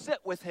 to sit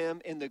with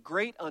him in the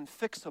great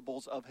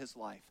unfixables of his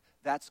life.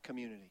 That's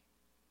community.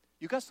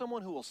 You got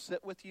someone who will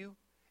sit with you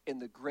in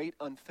the great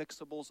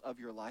unfixables of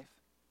your life?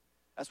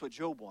 That's what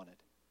Job wanted.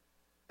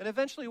 And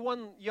eventually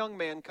one young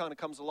man kind of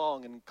comes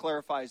along and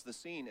clarifies the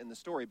scene in the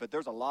story, but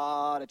there's a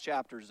lot of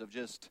chapters of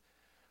just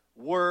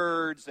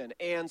words and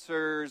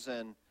answers.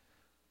 And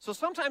so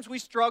sometimes we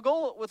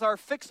struggle with our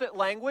fix-it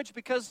language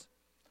because,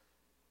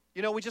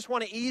 you know, we just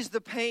want to ease the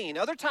pain.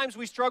 Other times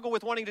we struggle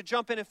with wanting to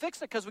jump in and fix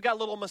it because we got a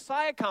little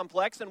Messiah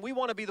complex and we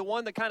want to be the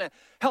one that kind of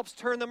helps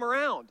turn them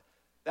around.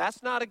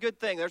 That's not a good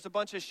thing. There's a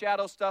bunch of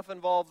shadow stuff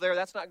involved there.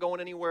 That's not going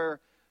anywhere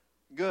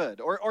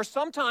good. Or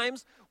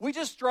sometimes we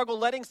just struggle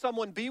letting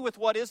someone be with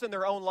what is in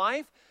their own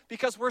life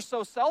because we're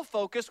so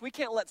self-focused, we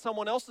can't let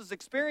someone else's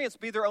experience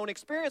be their own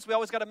experience. We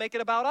always got to make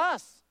it about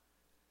us.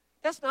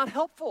 That's not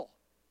helpful.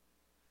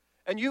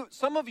 And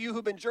some of you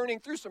who've been journeying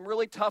through some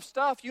really tough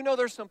stuff, you know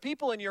there's some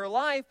people in your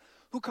life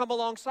who come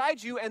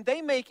alongside you and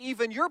they make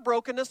even your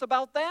brokenness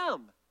about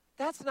them.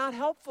 That's not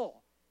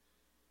helpful.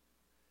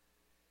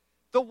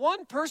 The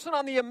one person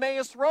on the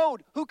Emmaus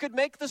Road who could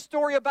make the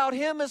story about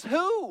him is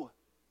who?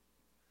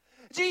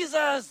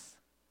 Jesus.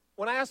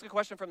 When I ask a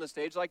question from the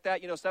stage like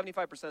that, you know,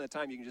 75% of the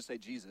time you can just say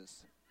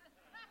Jesus.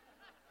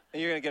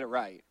 And you're going to get it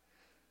right.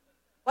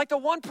 Like the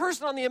one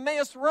person on the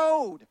Emmaus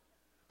Road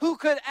who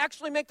could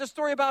actually make the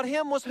story about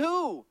him was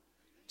who?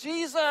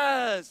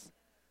 Jesus.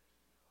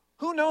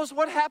 Who knows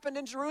what happened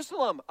in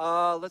Jerusalem?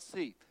 Let's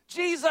see.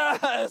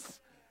 Jesus.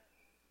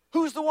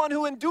 Who's the one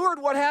who endured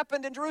what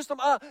happened in Jerusalem?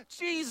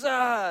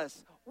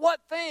 Jesus. What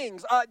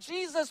things?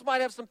 Jesus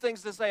might have some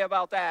things to say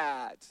about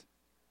that.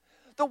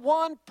 The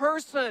one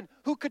person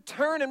who could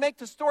turn and make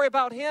the story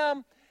about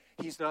him,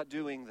 he's not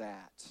doing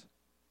that.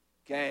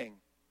 Gang,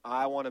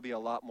 I want to be a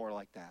lot more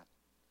like that.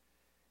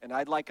 And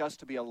I'd like us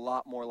to be a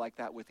lot more like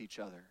that with each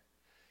other.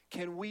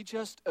 Can we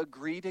just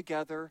agree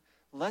together?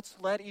 Let's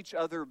let each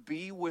other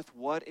be with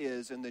what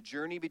is in the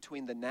journey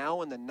between the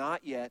now and the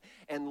not yet,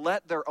 and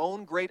let their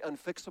own great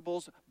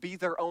unfixables be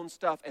their own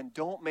stuff, and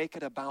don't make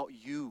it about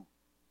you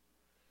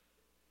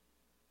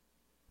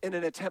in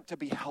an attempt to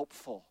be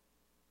helpful.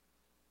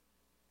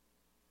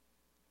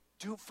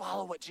 Do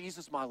follow what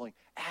Jesus is modeling.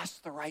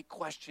 Ask the right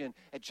question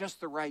at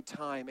just the right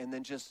time, and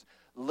then just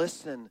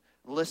listen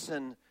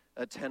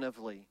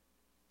attentively.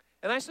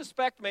 And I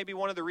suspect maybe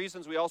one of the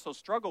reasons we also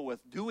struggle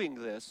with doing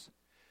this,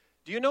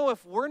 do you know,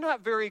 if we're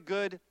not very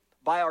good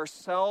by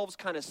ourselves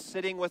kind of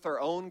sitting with our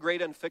own great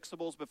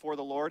unfixables before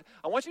the Lord,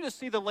 I want you to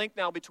see the link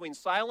now between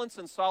silence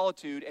and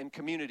solitude and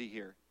community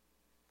here.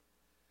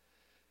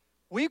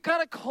 We've got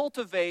to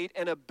cultivate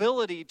an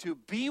ability to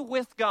be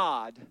with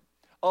God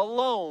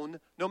alone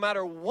no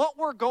matter what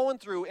we're going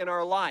through in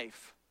our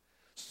life,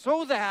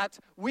 so that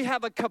we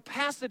have a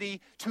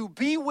capacity to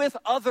be with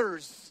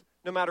others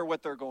no matter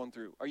what they're going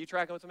through. Are you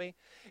tracking with me?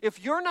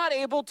 If you're not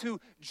able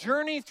to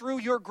journey through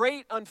your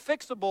great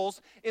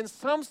unfixables in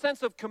some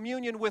sense of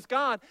communion with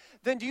God,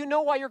 then do you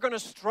know why you're going to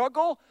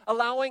struggle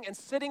allowing and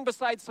sitting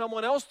beside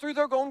someone else through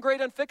their own great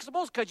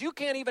unfixables? Because you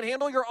can't even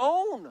handle your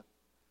own.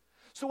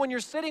 So when you're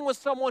sitting with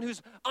someone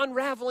who's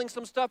unraveling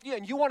some stuff,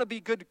 and you want to be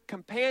a good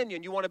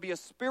companion, you want to be a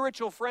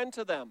spiritual friend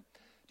to them,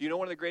 do you know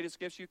one of the greatest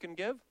gifts you can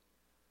give?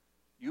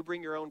 You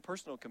bring your own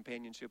personal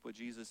companionship with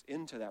Jesus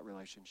into that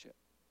relationship.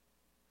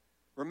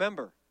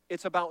 Remember,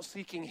 it's about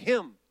seeking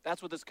Him.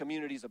 That's what this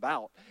community is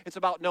about. It's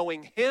about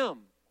knowing Him.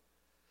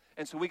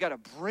 And so we got to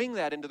bring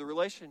that into the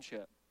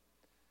relationship.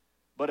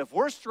 But if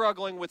we're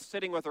struggling with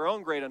sitting with our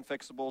own great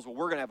unfixables, well,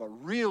 we're going to have a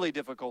really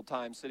difficult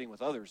time sitting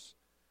with others.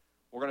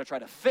 We're going to try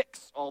to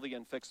fix all the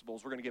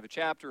unfixables. We're going to give a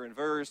chapter and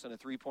verse and a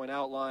 3-point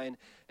outline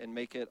and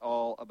make it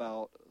all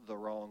about the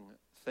wrong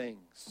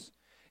things.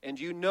 And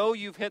you know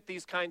you've hit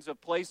these kinds of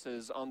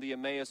places on the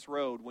Emmaus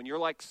Road when you're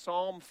like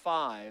Psalm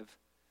 5.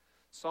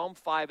 Psalm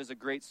 5 is a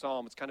great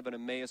psalm. It's kind of an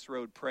Emmaus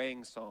Road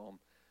praying psalm.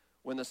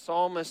 When the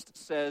psalmist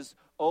says,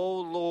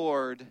 "O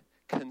Lord,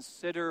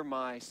 consider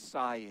my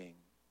sighing."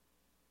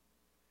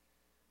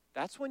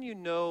 That's when you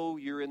know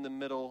you're in the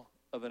middle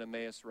of an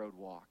Emmaus Road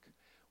walk.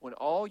 When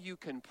all you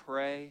can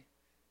pray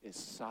is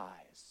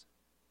sighs.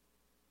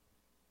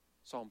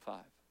 Psalm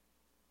 5.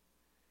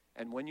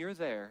 And when you're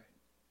there,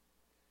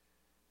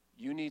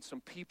 you need some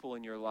people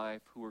in your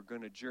life who are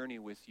going to journey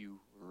with you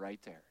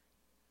right there,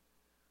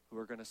 who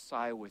are going to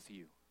sigh with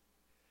you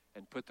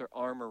and put their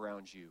arm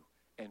around you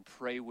and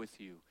pray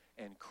with you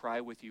and cry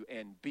with you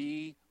and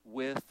be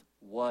with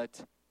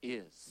what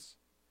is.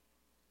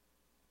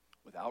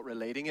 Without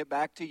relating it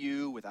back to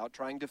you, without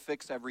trying to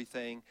fix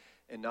everything,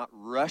 and not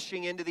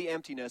rushing into the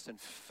emptiness and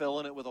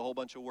filling it with a whole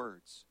bunch of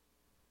words.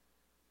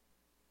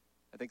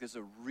 I think this is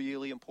a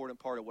really important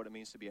part of what it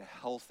means to be a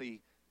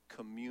healthy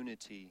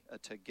community, a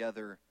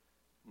togetherness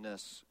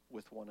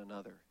with one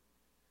another.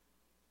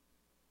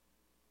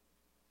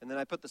 And then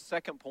I put the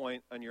second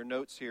point on your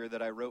notes here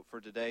that I wrote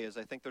for today is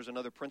I think there's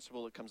another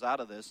principle that comes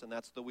out of this, and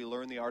that's that we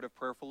learn the art of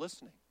prayerful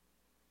listening.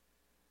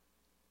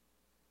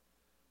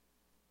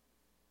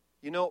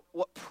 You know,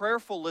 what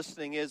prayerful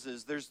listening is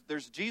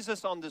there's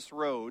Jesus on this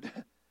road,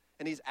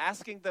 and he's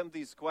asking them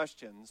these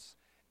questions,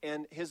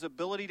 and his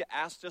ability to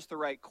ask just the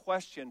right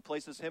question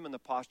places him in the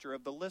posture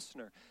of the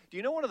listener. Do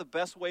you know one of the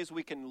best ways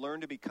we can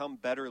learn to become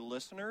better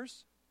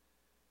listeners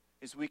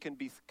is we can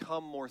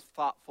become more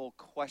thoughtful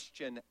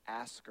question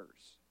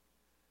askers?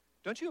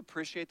 Don't you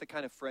appreciate the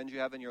kind of friends you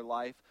have in your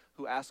life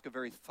who ask a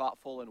very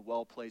thoughtful and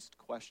well-placed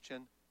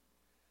question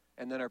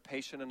and then are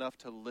patient enough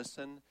to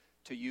listen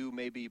to you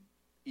maybe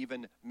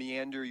even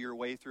meander your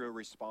way through a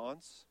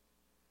response?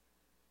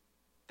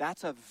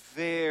 That's a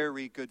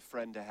very good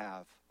friend to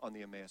have on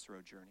the Emmaus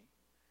Road journey.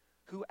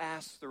 Who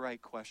asks the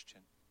right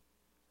question?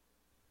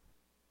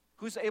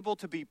 Who's able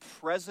to be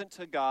present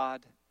to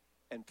God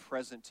and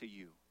present to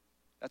you?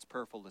 That's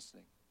prayerful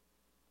listening.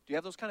 Do you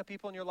have those kind of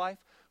people in your life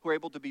who are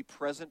able to be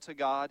present to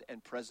God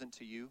and present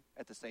to you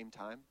at the same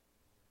time?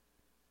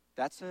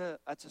 That's a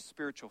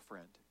spiritual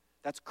friend.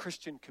 That's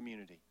Christian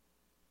community.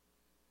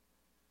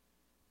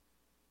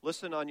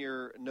 Listen on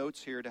your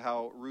notes here to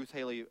how Ruth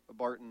Haley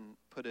Barton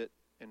put it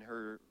in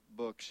her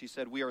book. She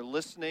said, "We are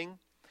listening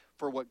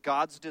for what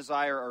God's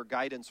desire or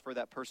guidance for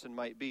that person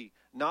might be,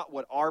 not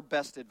what our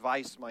best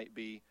advice might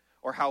be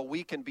or how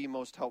we can be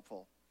most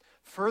helpful.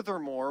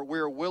 Furthermore,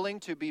 we're willing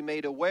to be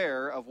made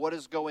aware of what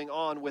is going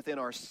on within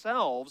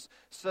ourselves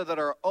so that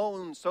our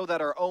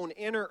own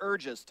inner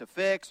urges to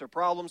fix or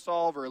problem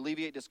solve or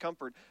alleviate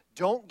discomfort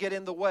don't get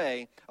in the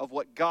way of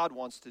what God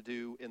wants to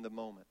do in the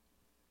moment."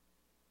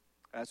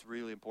 That's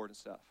really important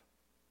stuff.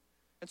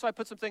 And so I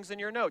put some things in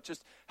your note,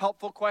 just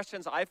helpful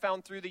questions I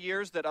found through the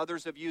years that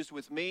others have used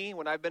with me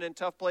when I've been in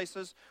tough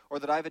places or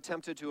that I've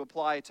attempted to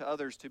apply to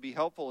others to be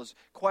helpful is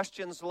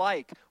questions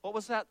like, what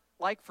was that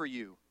like for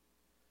you?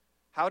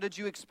 How did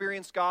you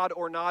experience God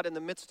or not in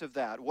the midst of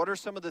that? What are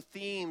some of the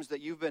themes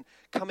that you've been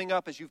coming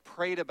up as you've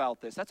prayed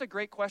about this? That's a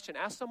great question.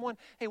 Ask someone,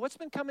 hey, what's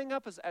been coming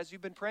up as you've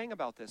been praying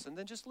about this? And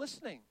then just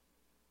listening.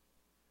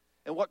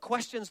 And what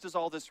questions does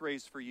all this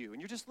raise for you?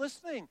 And you're just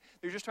listening.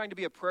 You're just trying to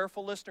be a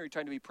prayerful listener. You're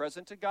trying to be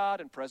present to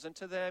God and present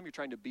to them. You're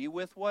trying to be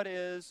with what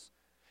is.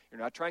 You're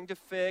not trying to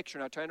fix.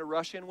 You're not trying to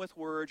rush in with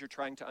words. You're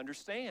trying to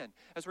understand.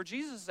 That's where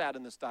Jesus is at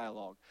in this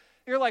dialogue.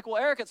 You're like, well,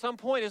 Eric, at some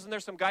point, isn't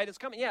there some guidance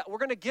coming? Yeah, we're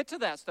going to get to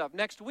that stuff.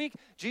 Next week,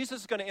 Jesus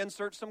is going to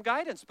insert some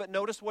guidance. But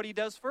notice what he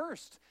does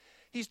first.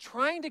 He's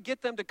trying to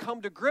get them to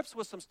come to grips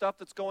with some stuff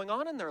that's going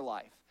on in their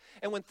life.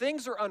 And when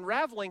things are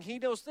unraveling, he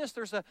knows this.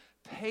 There's a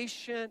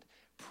patient,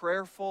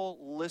 prayerful,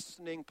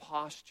 listening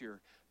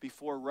posture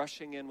before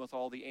rushing in with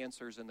all the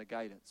answers and the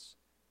guidance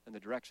and the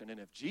direction.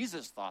 And if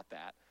Jesus thought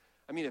that,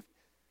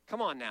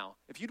 come on now,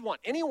 if you'd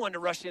want anyone to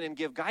rush in and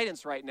give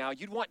guidance right now,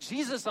 you'd want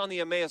Jesus on the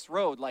Emmaus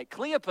Road. Like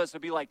Cleopas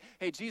would be like,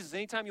 hey, Jesus,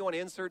 anytime you want to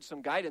insert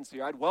some guidance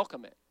here, I'd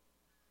welcome it.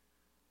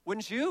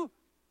 Wouldn't you?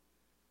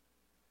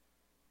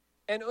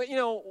 And,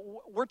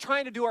 we're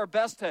trying to do our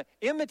best to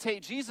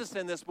imitate Jesus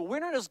in this, but we're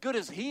not as good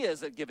as he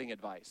is at giving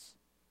advice.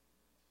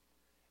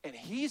 And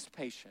he's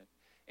patient,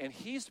 and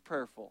he's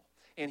prayerful,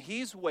 and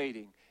he's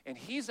waiting, and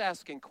he's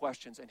asking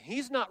questions, and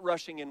he's not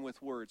rushing in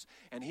with words,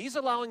 and he's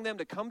allowing them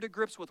to come to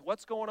grips with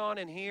what's going on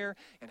in here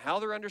and how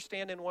they're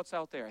understanding what's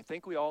out there. I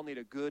think we all need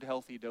a good,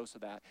 healthy dose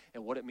of that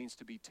and what it means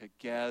to be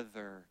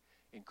together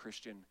in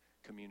Christian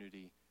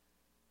community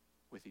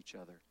with each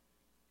other.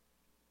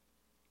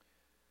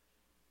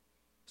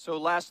 So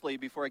lastly,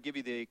 before I give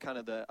you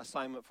the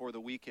assignment for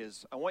the week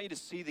is, I want you to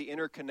see the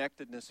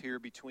interconnectedness here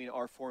between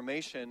our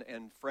formation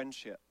and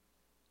friendship.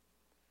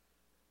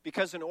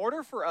 Because in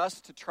order for us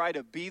to try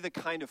to be the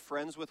kind of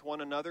friends with one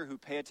another who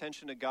pay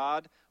attention to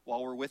God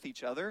while we're with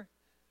each other,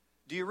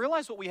 do you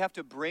realize what we have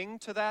to bring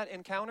to that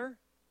encounter?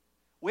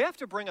 We have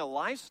to bring a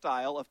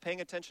lifestyle of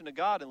paying attention to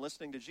God and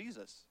listening to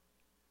Jesus.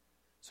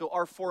 So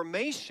our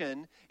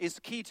formation is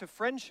key to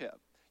friendship.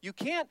 You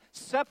can't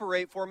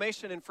separate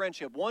formation and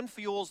friendship. One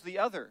fuels the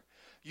other.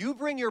 You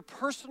bring your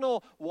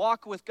personal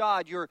walk with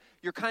God, your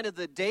kind of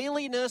the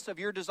dailiness of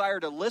your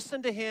desire to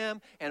listen to him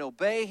and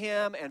obey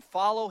him and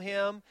follow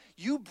him.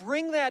 You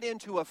bring that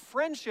into a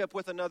friendship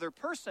with another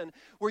person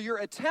where you're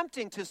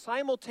attempting to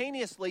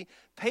simultaneously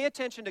pay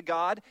attention to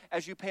God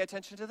as you pay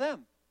attention to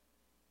them.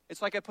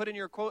 It's like I put in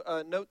your quote,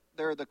 note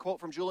there, the quote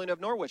from Julian of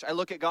Norwich. I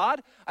look at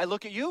God, I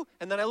look at you,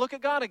 and then I look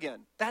at God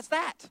again. That's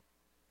that.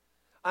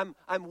 I'm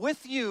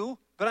with you,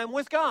 but I'm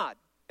with God,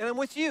 and I'm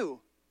with you.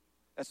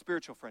 That's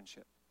spiritual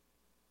friendship.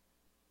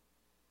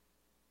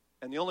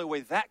 And the only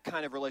way that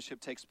kind of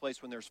relationship takes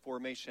place when there's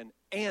formation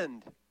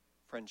and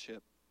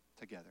friendship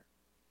together.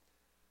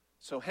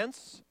 So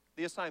hence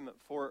the assignment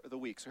for the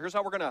week. So here's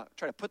how we're going to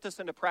try to put this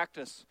into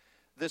practice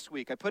this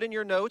week. I put in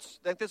your notes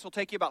that this will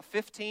take you about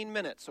 15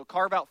 minutes. So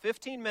carve out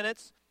 15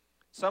 minutes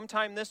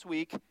sometime this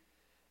week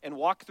and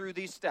walk through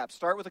these steps.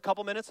 Start with a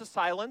couple minutes of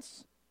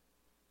silence.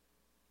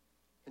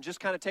 And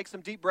just kind of take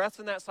some deep breaths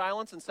in that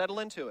silence and settle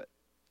into it.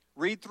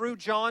 Read through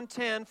John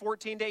 10,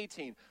 14 to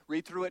 18.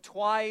 Read through it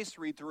twice.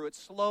 Read through it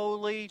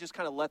slowly. Just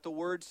kind of let the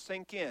words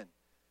sink in.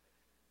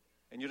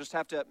 And you just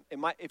have to,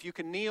 if you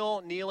can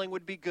kneel, kneeling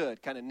would be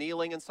good. Kind of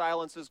kneeling in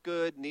silence is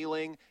good.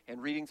 Kneeling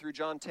and reading through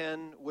John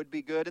 10 would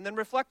be good. And then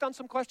reflect on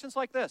some questions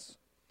like this.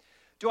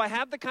 Do I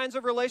have the kinds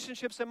of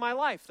relationships in my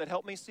life that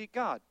help me seek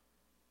God?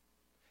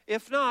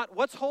 If not,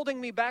 what's holding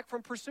me back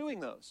from pursuing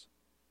those?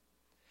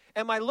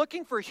 Am I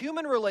looking for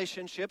human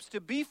relationships to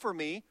be for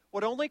me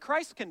what only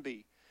Christ can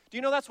be? Do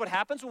you know that's what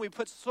happens when we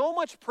put so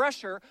much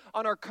pressure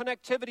on our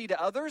connectivity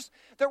to others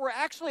that we're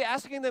actually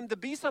asking them to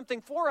be something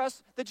for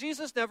us that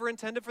Jesus never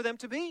intended for them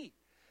to be?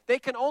 They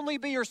can only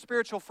be your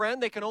spiritual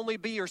friend. They can only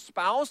be your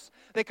spouse.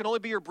 They can only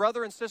be your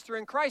brother and sister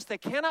in Christ. They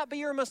cannot be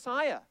your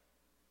Messiah.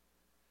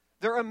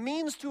 They're a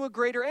means to a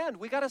greater end.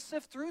 We got to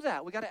sift through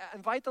that. We got to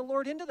invite the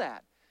Lord into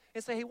that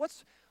and say, hey,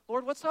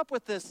 Lord, what's up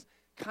with this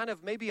kind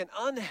of maybe an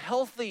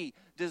unhealthy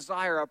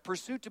desire, a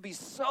pursuit to be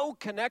so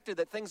connected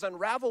that things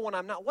unravel when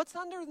I'm not? What's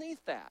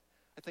underneath that?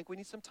 I think we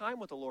need some time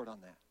with the Lord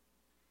on that.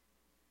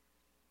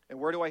 And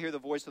where do I hear the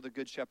voice of the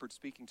Good Shepherd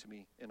speaking to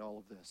me in all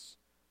of this?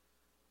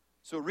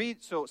 So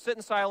sit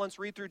in silence,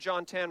 read through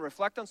John 10,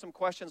 reflect on some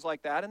questions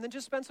like that, and then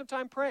just spend some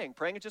time praying.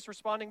 Praying is just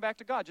responding back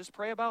to God. Just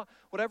pray about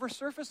whatever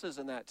surfaces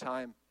in that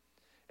time,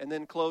 and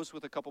then close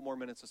with a couple more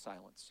minutes of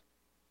silence.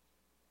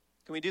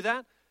 Can we do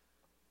that?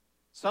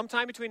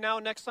 Sometime between now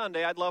and next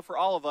Sunday, I'd love for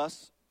all of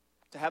us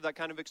to have that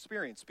kind of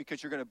experience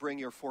because you're going to bring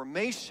your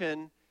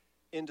formation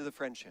into the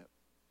friendship.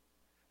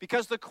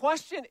 Because the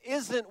question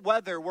isn't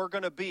whether we're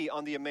going to be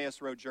on the Emmaus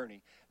Road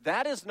journey.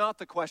 That is not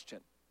the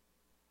question.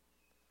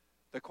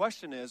 The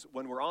question is,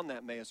 when we're on that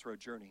Emmaus Road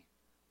journey,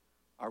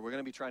 are we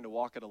going to be trying to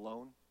walk it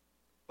alone?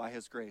 By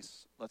his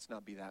grace, let's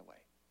not be that way.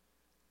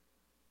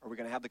 Are we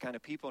going to have the kind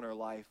of people in our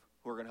life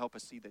who are going to help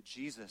us see that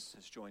Jesus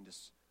has joined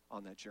us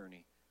on that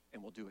journey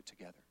and we'll do it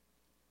together?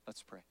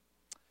 Let's pray.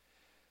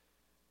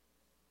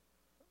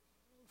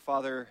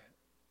 Father,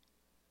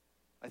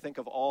 I think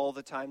of all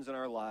the times in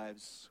our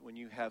lives when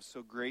you have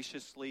so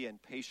graciously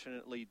and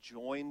patiently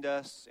joined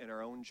us in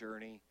our own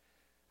journey,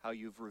 how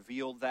you've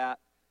revealed that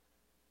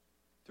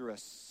through a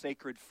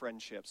sacred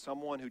friendship,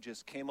 someone who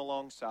just came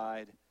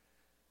alongside,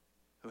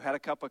 who had a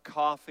cup of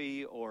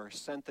coffee or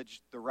sent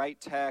the right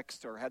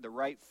text or had the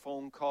right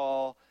phone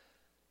call,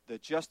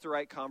 just the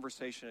right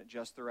conversation at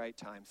just the right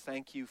time.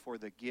 Thank you for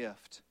the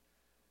gift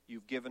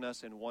you've given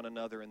us in one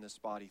another in this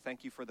body.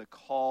 Thank you for the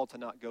call to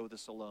not go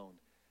this alone.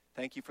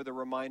 Thank you for the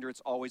reminder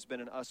it's always been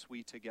an us,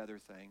 we together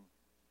thing.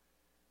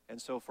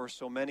 And so for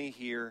so many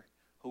here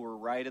who are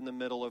right in the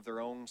middle of their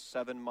own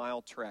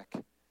 7-mile trek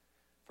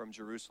from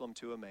Jerusalem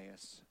to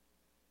Emmaus,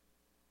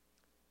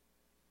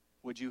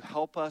 would you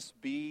help us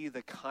be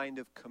the kind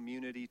of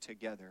community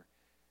together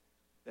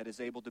that is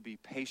able to be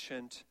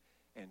patient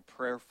and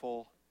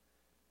prayerful,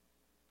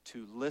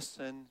 to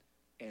listen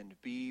and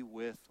be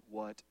with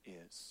what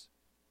is?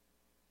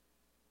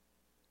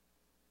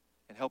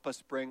 And help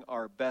us bring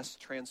our best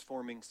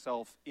transforming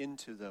self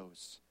into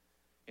those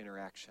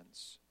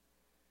interactions.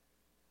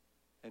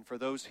 And for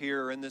those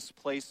here in this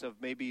place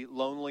of maybe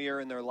lonelier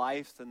in their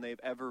life than they've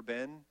ever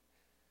been,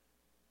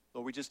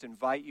 Lord, we just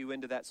invite you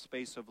into that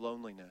space of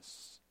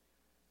loneliness.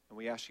 And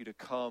we ask you to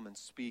come and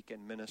speak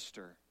and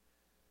minister.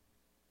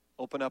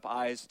 Open up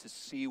eyes to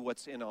see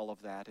what's in all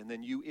of that. And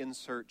then you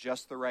insert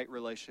just the right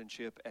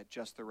relationship at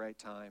just the right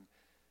time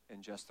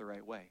in just the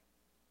right way.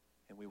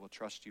 And we will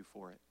trust you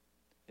for it.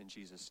 In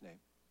Jesus' name.